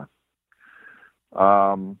chicken on.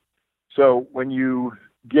 So when you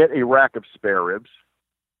get a rack of spare ribs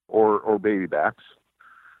or baby backs,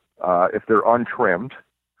 if they're untrimmed,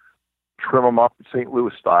 trim them up St.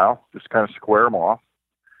 Louis style, just kind of square them off.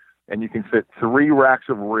 And you can fit 3 racks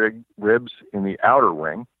of ribs in the outer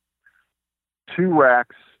ring, 2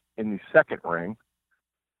 racks in the second ring,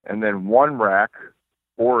 and then 1 rack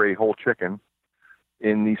or a whole chicken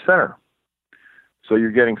in the center. So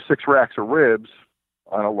you're getting 6 racks of ribs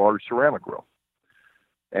on a large ceramic grill.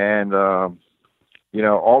 And, all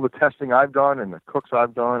the testing I've done and the cooks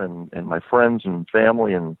I've done and my friends and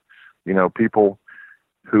family and, people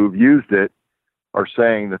who've used it are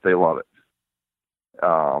saying that they love it.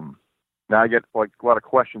 Now I get a lot of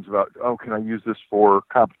questions about, can I use this for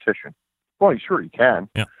competition? Well, sure you can.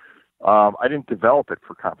 Yeah. I didn't develop it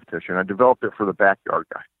for competition. I developed it for the backyard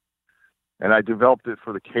guy. And I developed it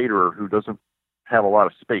for the caterer who doesn't have a lot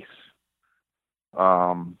of space.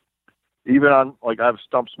 Even on, I have a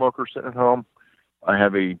stump smoker sitting at home. I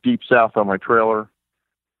have a Deep South on my trailer.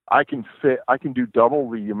 I can do double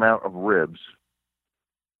the amount of ribs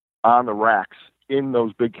on the racks in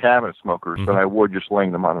those big cabinet smokers than I would just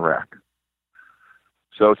laying them on the rack.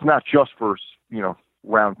 So it's not just for,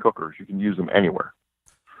 round cookers. You can use them anywhere.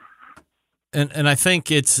 And I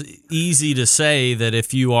think it's easy to say that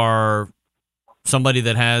if you are somebody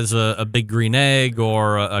that has a big green egg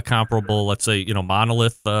or a comparable, let's say,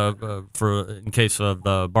 monolith for in case of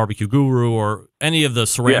the Barbecue Guru or any of the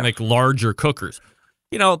ceramic larger cookers,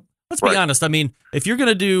 let's be honest. I mean, if you're going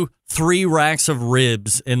to do 3 racks of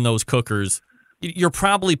ribs in those cookers, you're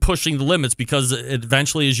probably pushing the limits because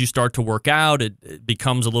eventually as you start to work out, it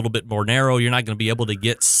becomes a little bit more narrow. You're not going to be able to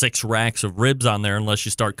get 6 racks of ribs on there unless you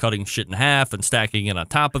start cutting shit in half and stacking it on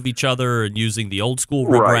top of each other and using the old school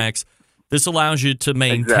rib racks. This allows you to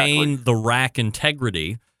maintain the rack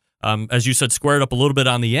integrity. As you said, squared up a little bit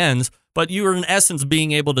on the ends, but you are in essence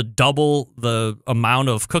being able to double the amount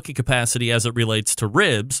of cooking capacity as it relates to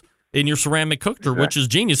ribs in your ceramic cooker, which is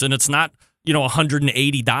genius. And it's not,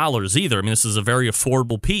 $180 either. I mean, this is a very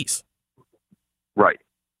affordable piece. Right.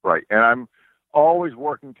 And I'm always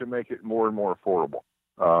working to make it more and more affordable.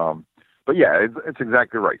 But yeah, it's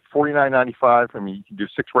exactly right. $49.95. I mean, you can do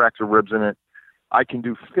 6 racks of ribs in it. I can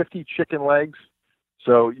do 50 chicken legs.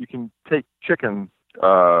 So you can take chicken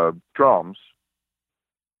drums,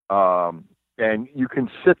 and you can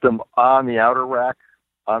sit them on the outer rack,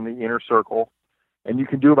 on the inner circle, and you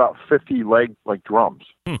can do about 50 like drums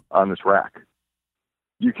on this rack.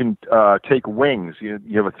 You can take wings. You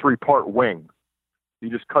have a 3-part wing. You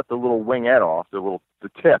just cut the little wingette off, the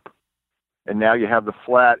tip, and now you have the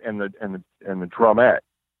flat and the drumette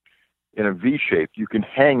in a V shape. You can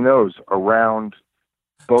hang those around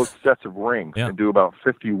both sets of rings and do about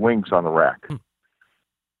 50 wings on the rack.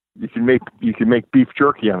 You can make beef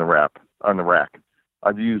jerky on the rack.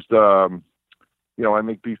 I've used I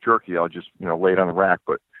make beef jerky. I'll just lay it on the rack,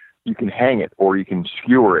 but you can hang it or you can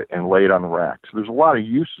skewer it and lay it on the rack. So there's a lot of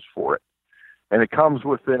uses for it, and it comes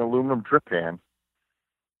with an aluminum drip pan.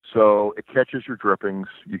 So it catches your drippings.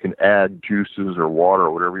 You can add juices or water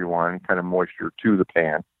or whatever you want, any kind of moisture to the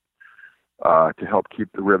pan to help keep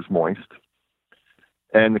the ribs moist.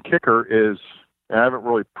 And the kicker is, and I haven't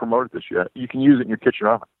really promoted this yet, you can use it in your kitchen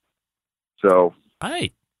oven. So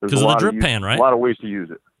right, because of the drip pan, right? A lot of ways to use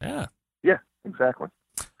it. Yeah, exactly.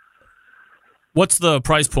 What's the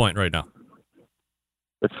price point right now?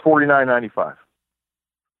 It's $49.95.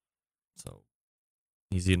 So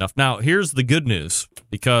easy enough. Now, here's the good news,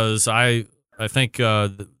 because I think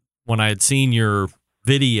when I had seen your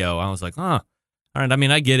video, I was like, all right. I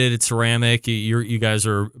mean, I get it. It's ceramic. You guys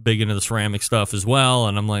are big into the ceramic stuff as well.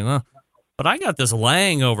 And I'm like, but I got this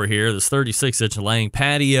Lang over here, this 36-inch Lang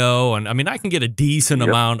patio. And I mean, I can get a decent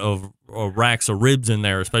amount of racks of ribs in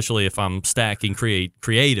there, especially if I'm stacking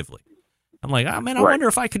creatively. I'm like, I wonder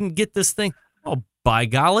if I can get this thing. Oh, by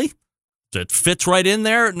golly. It fits right in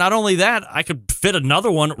there. Not only that, I could fit another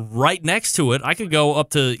one right next to it. I could go up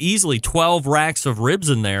to easily 12 racks of ribs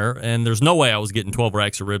in there, and there's no way I was getting 12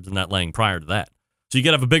 racks of ribs in that Lang prior to that. So you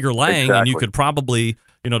could have a bigger Lang, and you could probably,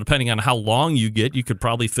 depending on how long you get, you could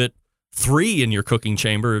probably fit 3 in your cooking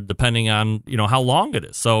chamber, depending on, how long it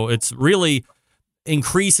is. So it's really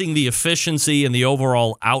increasing the efficiency and the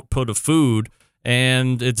overall output of food,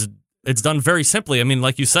 and it's done very simply. I mean,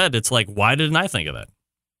 like you said, it's like, why didn't I think of that?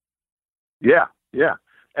 Yeah.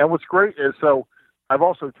 And what's great is, so I've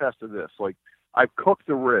also tested this. Like, I've cooked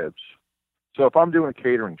the ribs. So if I'm doing a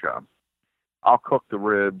catering job, I'll cook the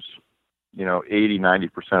ribs, 80, 90%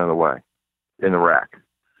 of the way in the rack.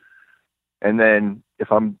 And then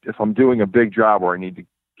if I'm doing a big job where I need to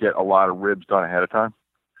get a lot of ribs done ahead of time,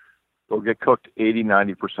 they'll get cooked 80,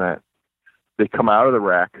 90%. They come out of the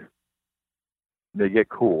rack, they get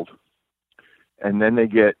cooled, and then they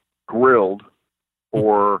get grilled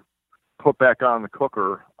or put back on the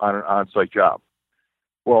cooker on an on-site job.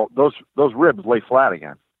 Well, those ribs lay flat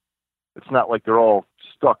again. It's not like they're all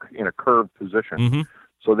stuck in a curved position. Mm-hmm.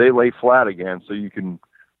 So they lay flat again, so you can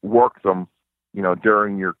work them,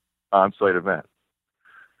 during your on-site event.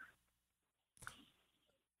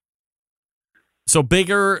 So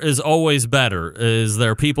bigger is always better. Is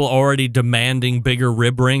there people already demanding bigger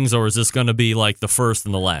rib rings, or is this going to be like the first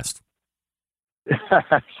and the last?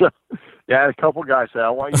 So, yeah, a couple guys say, I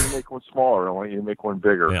want you to make one smaller. I want you to make one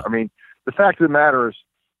bigger. Yeah. I mean, the fact of the matter is,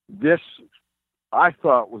 this, I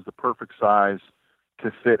thought, was the perfect size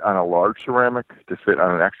to fit on a large ceramic, to fit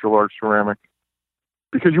on an extra large ceramic,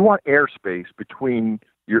 because you want airspace between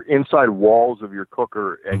your inside walls of your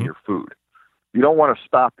cooker and your food. You don't want to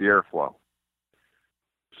stop the airflow.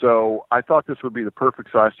 So I thought this would be the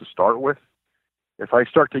perfect size to start with. If I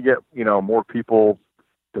start to get, more people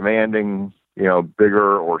demanding,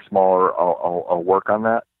 bigger or smaller, I'll work on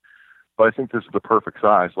that. But I think this is the perfect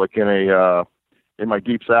size. Like in in my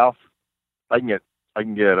deep south, I can get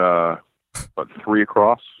 3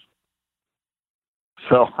 across.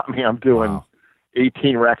 So I mean, I'm doing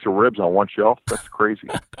 18 racks of ribs on one shelf. That's crazy.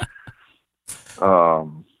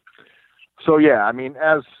 So yeah, I mean,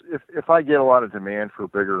 if I get a lot of demand for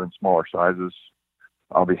bigger and smaller sizes,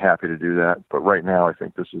 I'll be happy to do that. But right now, I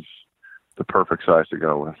think this is the perfect size to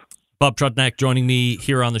go with. Bob Trudnak joining me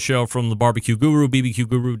here on the show from the Barbecue Guru,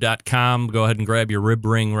 bbqguru.com. Go ahead and grab your rib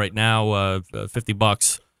ring right now,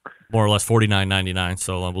 $50, more or less $49.99.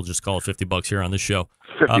 So we'll just call it $50 here on this show.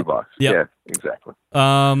 $50. Yep. Yeah, exactly.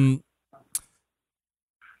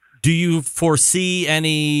 Do you foresee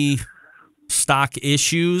any stock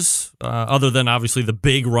issues other than obviously the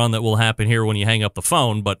big run that will happen here when you hang up the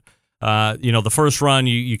phone? But the first run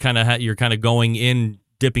you're kind of going in,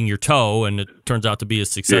 dipping your toe, and it turns out to be a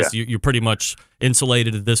success. Yeah. You're pretty much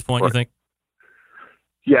insulated at this point, Right. You think?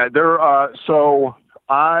 Yeah, so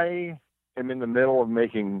I am in the middle of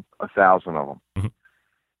making 1,000 of them.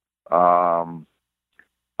 Mm-hmm.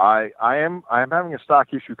 I'm having a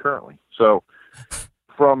stock issue currently. So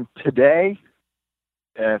from today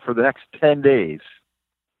for the next 10 days,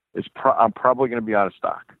 I'm probably going to be out of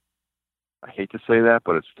stock. I hate to say that,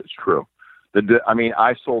 but it's true.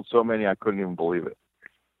 I sold so many I couldn't even believe it.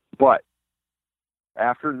 But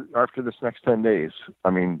after this next 10 days, I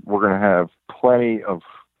mean, we're going to have plenty of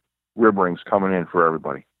rib rings coming in for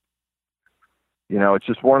everybody. You know, it's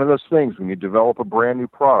just one of those things when you develop a brand new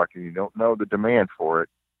product and you don't know the demand for it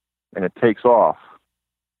and it takes off,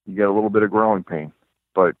 you get a little bit of growing pain.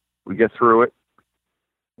 But we get through it,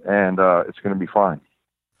 and it's going to be fine.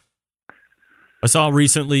 I saw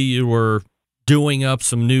recently you were doing up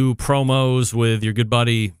some new promos with your good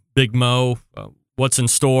buddy Big Mo. What's in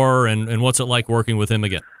store, and what's it like working with him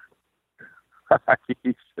again?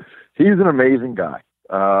 He's an amazing guy.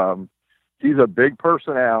 He's a big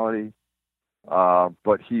personality,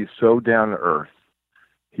 but he's so down to earth.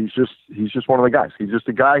 He's just one of the guys. He's just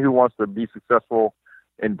a guy who wants to be successful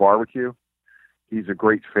in barbecue. He's a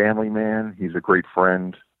great family man. He's a great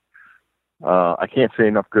friend. I can't say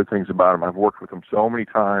enough good things about him. I've worked with him so many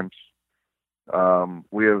times.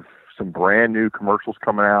 We have some brand new commercials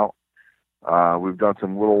coming out. We've done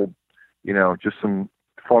some little, just some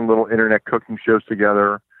fun little internet cooking shows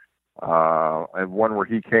together. I have one where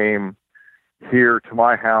he came here to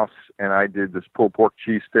my house and I did this pulled pork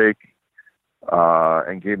cheesesteak,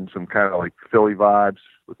 and gave him some kind of like Philly vibes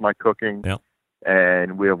with my cooking. Yep.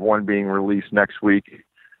 And we have one being released next week.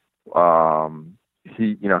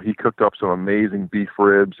 He cooked up some amazing beef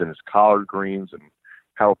ribs and his collard greens and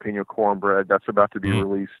jalapeno cornbread. That's about to be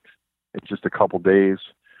released in just a couple days.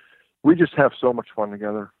 We just have so much fun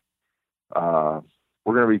together. We're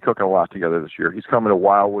going to be cooking a lot together this year. He's coming to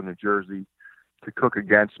Wildwood, New Jersey to cook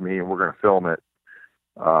against me, and we're going to film it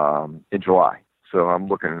in July. So I'm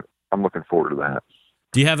looking forward to that.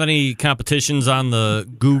 Do you have any competitions on the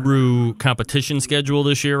Guru competition schedule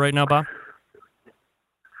this year right now, Bob?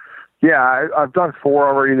 Yeah, I've done 4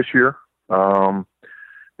 already this year, and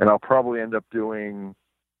I'll probably end up doing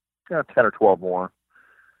 10 or 12 more.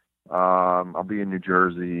 I'll be in New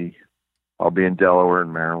Jersey. I'll be in Delaware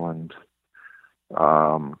and Maryland.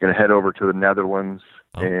 Going to head over to the Netherlands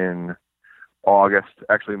in August.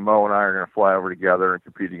 Actually, Mo and I are going to fly over together and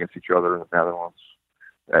compete against each other in the Netherlands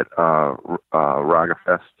at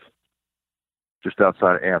Ragafest, just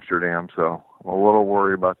outside of Amsterdam. So I'm a little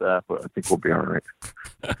worried about that, but I think we'll be all right.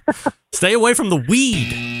 Stay away from the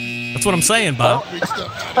weed. That's what I'm saying, Bob.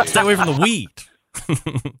 Stay away from the weed.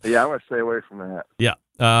 Yeah, I'm going to stay away from that. Yeah.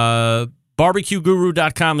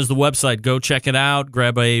 BarbecueGuru.com is the website. Go check it out.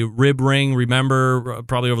 Grab a rib ring. Remember,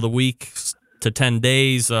 probably over the week to 10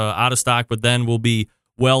 days, out of stock, but then we'll be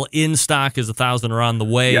well in stock as 1,000 are on the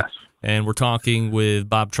way. Yes. And we're talking with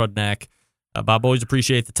Bob Trudnak. Bob, always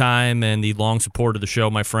appreciate the time and the long support of the show,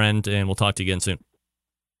 my friend, and we'll talk to you again soon.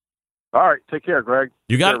 All right. Take care, Greg.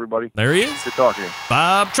 You got it. Everybody. There he is. Good talking to you.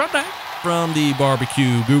 Bob Trudnak from the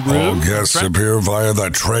Barbecue Guru. All guests appear via the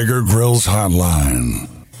Traeger Grills hotline.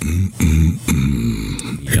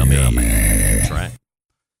 Yummy. Yummy. That's right.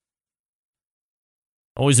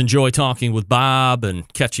 Always enjoy talking with Bob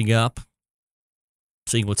and catching up,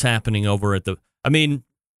 seeing what's happening over at the... I mean,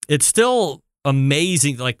 it's still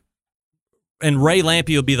amazing, and Ray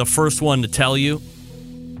Lampe will be the first one to tell you,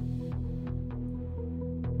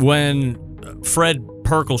 when Fred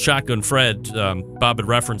Perkle, Shotgun Fred, Bob had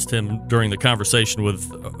referenced him during the conversation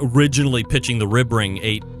with originally pitching the rib ring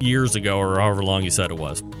 8 years ago, or however long he said it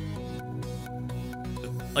was.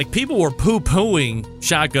 People were poo-pooing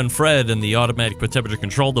Shotgun Fred and the automatic temperature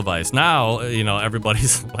control device. Now,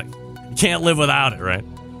 everybody's like, you can't live without it, right?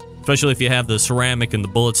 Especially if you have the ceramic and the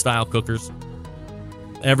bullet-style cookers.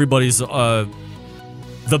 everybody's the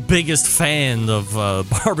biggest fan of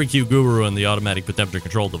Barbecue Guru and the automatic temperature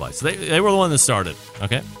control device. They were the one that started,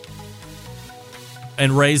 okay?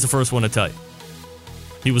 And Ray's the first one to tell you.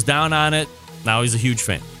 He was down on it. Now he's a huge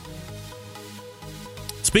fan.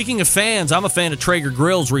 Speaking of fans, I'm a fan of Traeger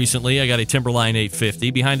grills recently. I got a Timberline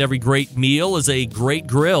 850. Behind every great meal is a great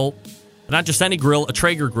grill. Not just any grill, a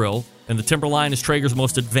Traeger grill. And the Timberline is Traeger's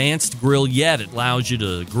most advanced grill yet. It allows you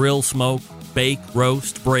to grill, smoke, bake,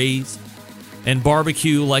 roast, braise, and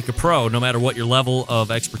barbecue like a pro, no matter what your level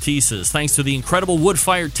of expertise is. Thanks to the incredible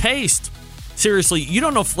wood-fired taste. Seriously, you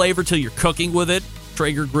don't know flavor till you're cooking with it.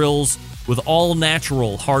 Traeger grills with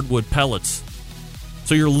all-natural hardwood pellets.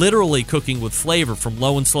 So you're literally cooking with flavor, from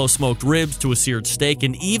low and slow smoked ribs to a seared steak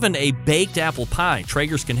and even a baked apple pie.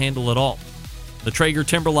 Traeger's can handle it all. The Traeger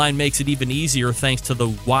Timberline makes it even easier thanks to the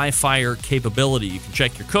Wi-Fi capability. You can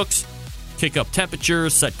check your cooks, kick up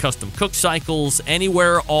temperatures, set custom cook cycles,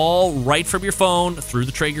 anywhere, all right from your phone through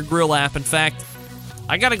the Traeger Grill app. In fact,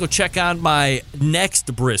 I got to go check on my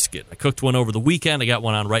next brisket. I cooked one over the weekend. I got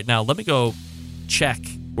one on right now. Let me go check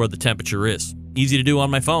where the temperature is. Easy to do on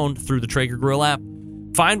my phone through the Traeger Grill app.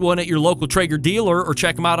 Find one at your local Traeger dealer or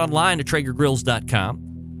check them out online at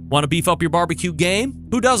TraegerGrills.com. Want to beef up your barbecue game?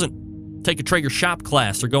 Who doesn't? Take a Traeger shop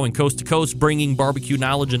class. They're going coast to coast, bringing barbecue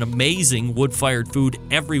knowledge and amazing wood-fired food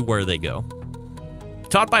everywhere they go.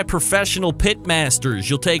 Taught by professional pit masters,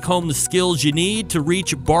 you'll take home the skills you need to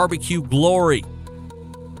reach barbecue glory.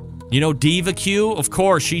 You know BBQ? Of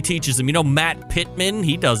course, she teaches them. You know Matt Pittman?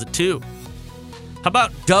 He does it too. How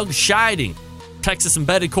about Doug Scheiding, Texas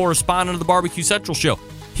embedded correspondent of the Barbecue Central Show?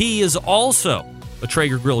 He is also a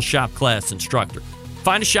Traeger Grill shop class instructor.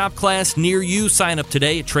 Find a shop class near you. Sign up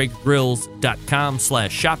today at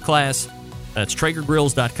TraegerGrills.com/shopclass. That's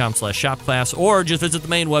TraegerGrills.com/shopclass. Or just visit the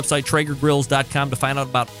main website, TraegerGrills.com, to find out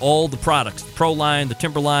about all the products. The Pro Line, the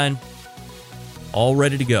Timberline, all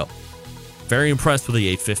ready to go. Very impressed with the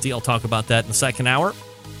 850. I'll talk about that in the second hour.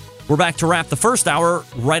 We're back to wrap the first hour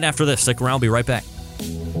right after this. Stick around. I'll be right back.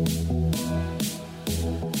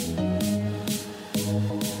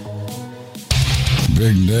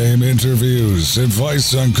 Big name interviews,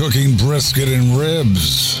 advice on cooking brisket and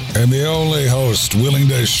ribs, and the only host willing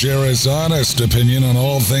to share his honest opinion on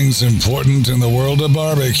all things important in the world of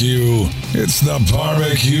barbecue. It's the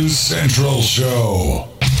Barbecue Central Show.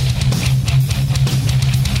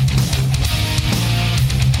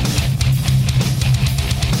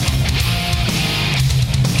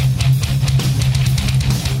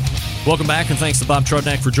 Welcome back, and thanks to Bob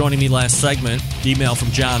Trudnak for joining me last segment. Email from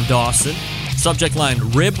John Dawson. Subject line,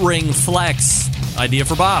 rib ring flex. Idea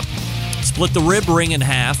for Bob. Split the rib ring in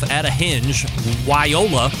half, add a hinge,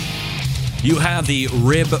 Wyola. You have the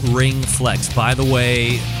rib ring flex. By the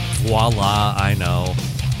way, voila, I know.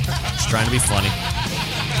 Just trying to be funny.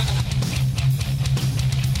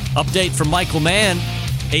 Update from Michael Mann.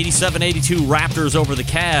 87-82 Raptors over the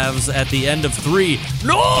Cavs at the end of 3.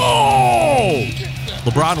 No!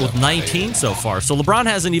 LeBron with 19 so far. So LeBron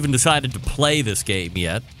hasn't even decided to play this game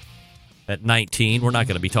yet. At 19, we're not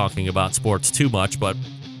going to be talking about sports too much, but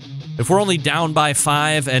if we're only down by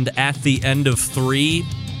 5 and at the end of 3,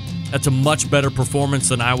 that's a much better performance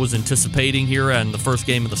than I was anticipating here in the first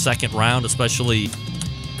game of the second round, especially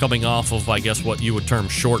coming off of, I guess, what you would term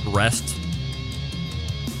short rest.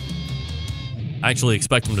 I actually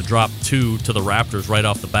expect them to drop 2 to the Raptors right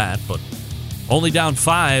off the bat, but only down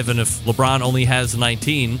 5, and if LeBron only has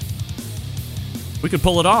 19, we could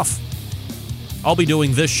pull it off. I'll be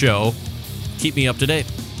doing this show. Keep me up to date.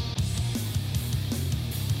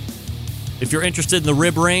 If you're interested in the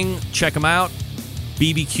rib ring, check them out.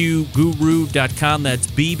 BBQguru.com. That's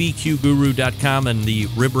BBQguru.com, and the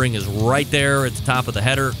rib ring is right there at the top of the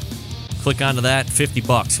header. Click onto that.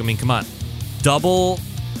 $50. I mean, come on. Double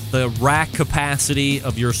the rack capacity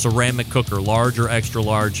of your ceramic cooker, large or extra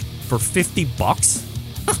large, for $50?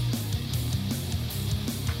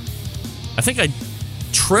 I think I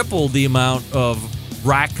tripled the amount of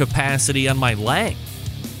rack capacity on my Lang.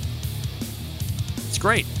 It's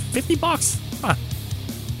great. $50. Huh.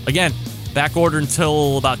 Again, back order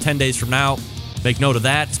until about 10 days from now. Make note of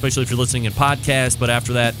that, especially if you're listening in podcast. But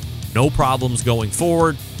after that, no problems going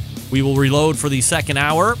forward. We will reload for the second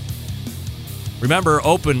hour. Remember,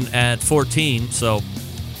 open at 14, so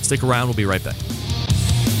stick around. We'll be right back.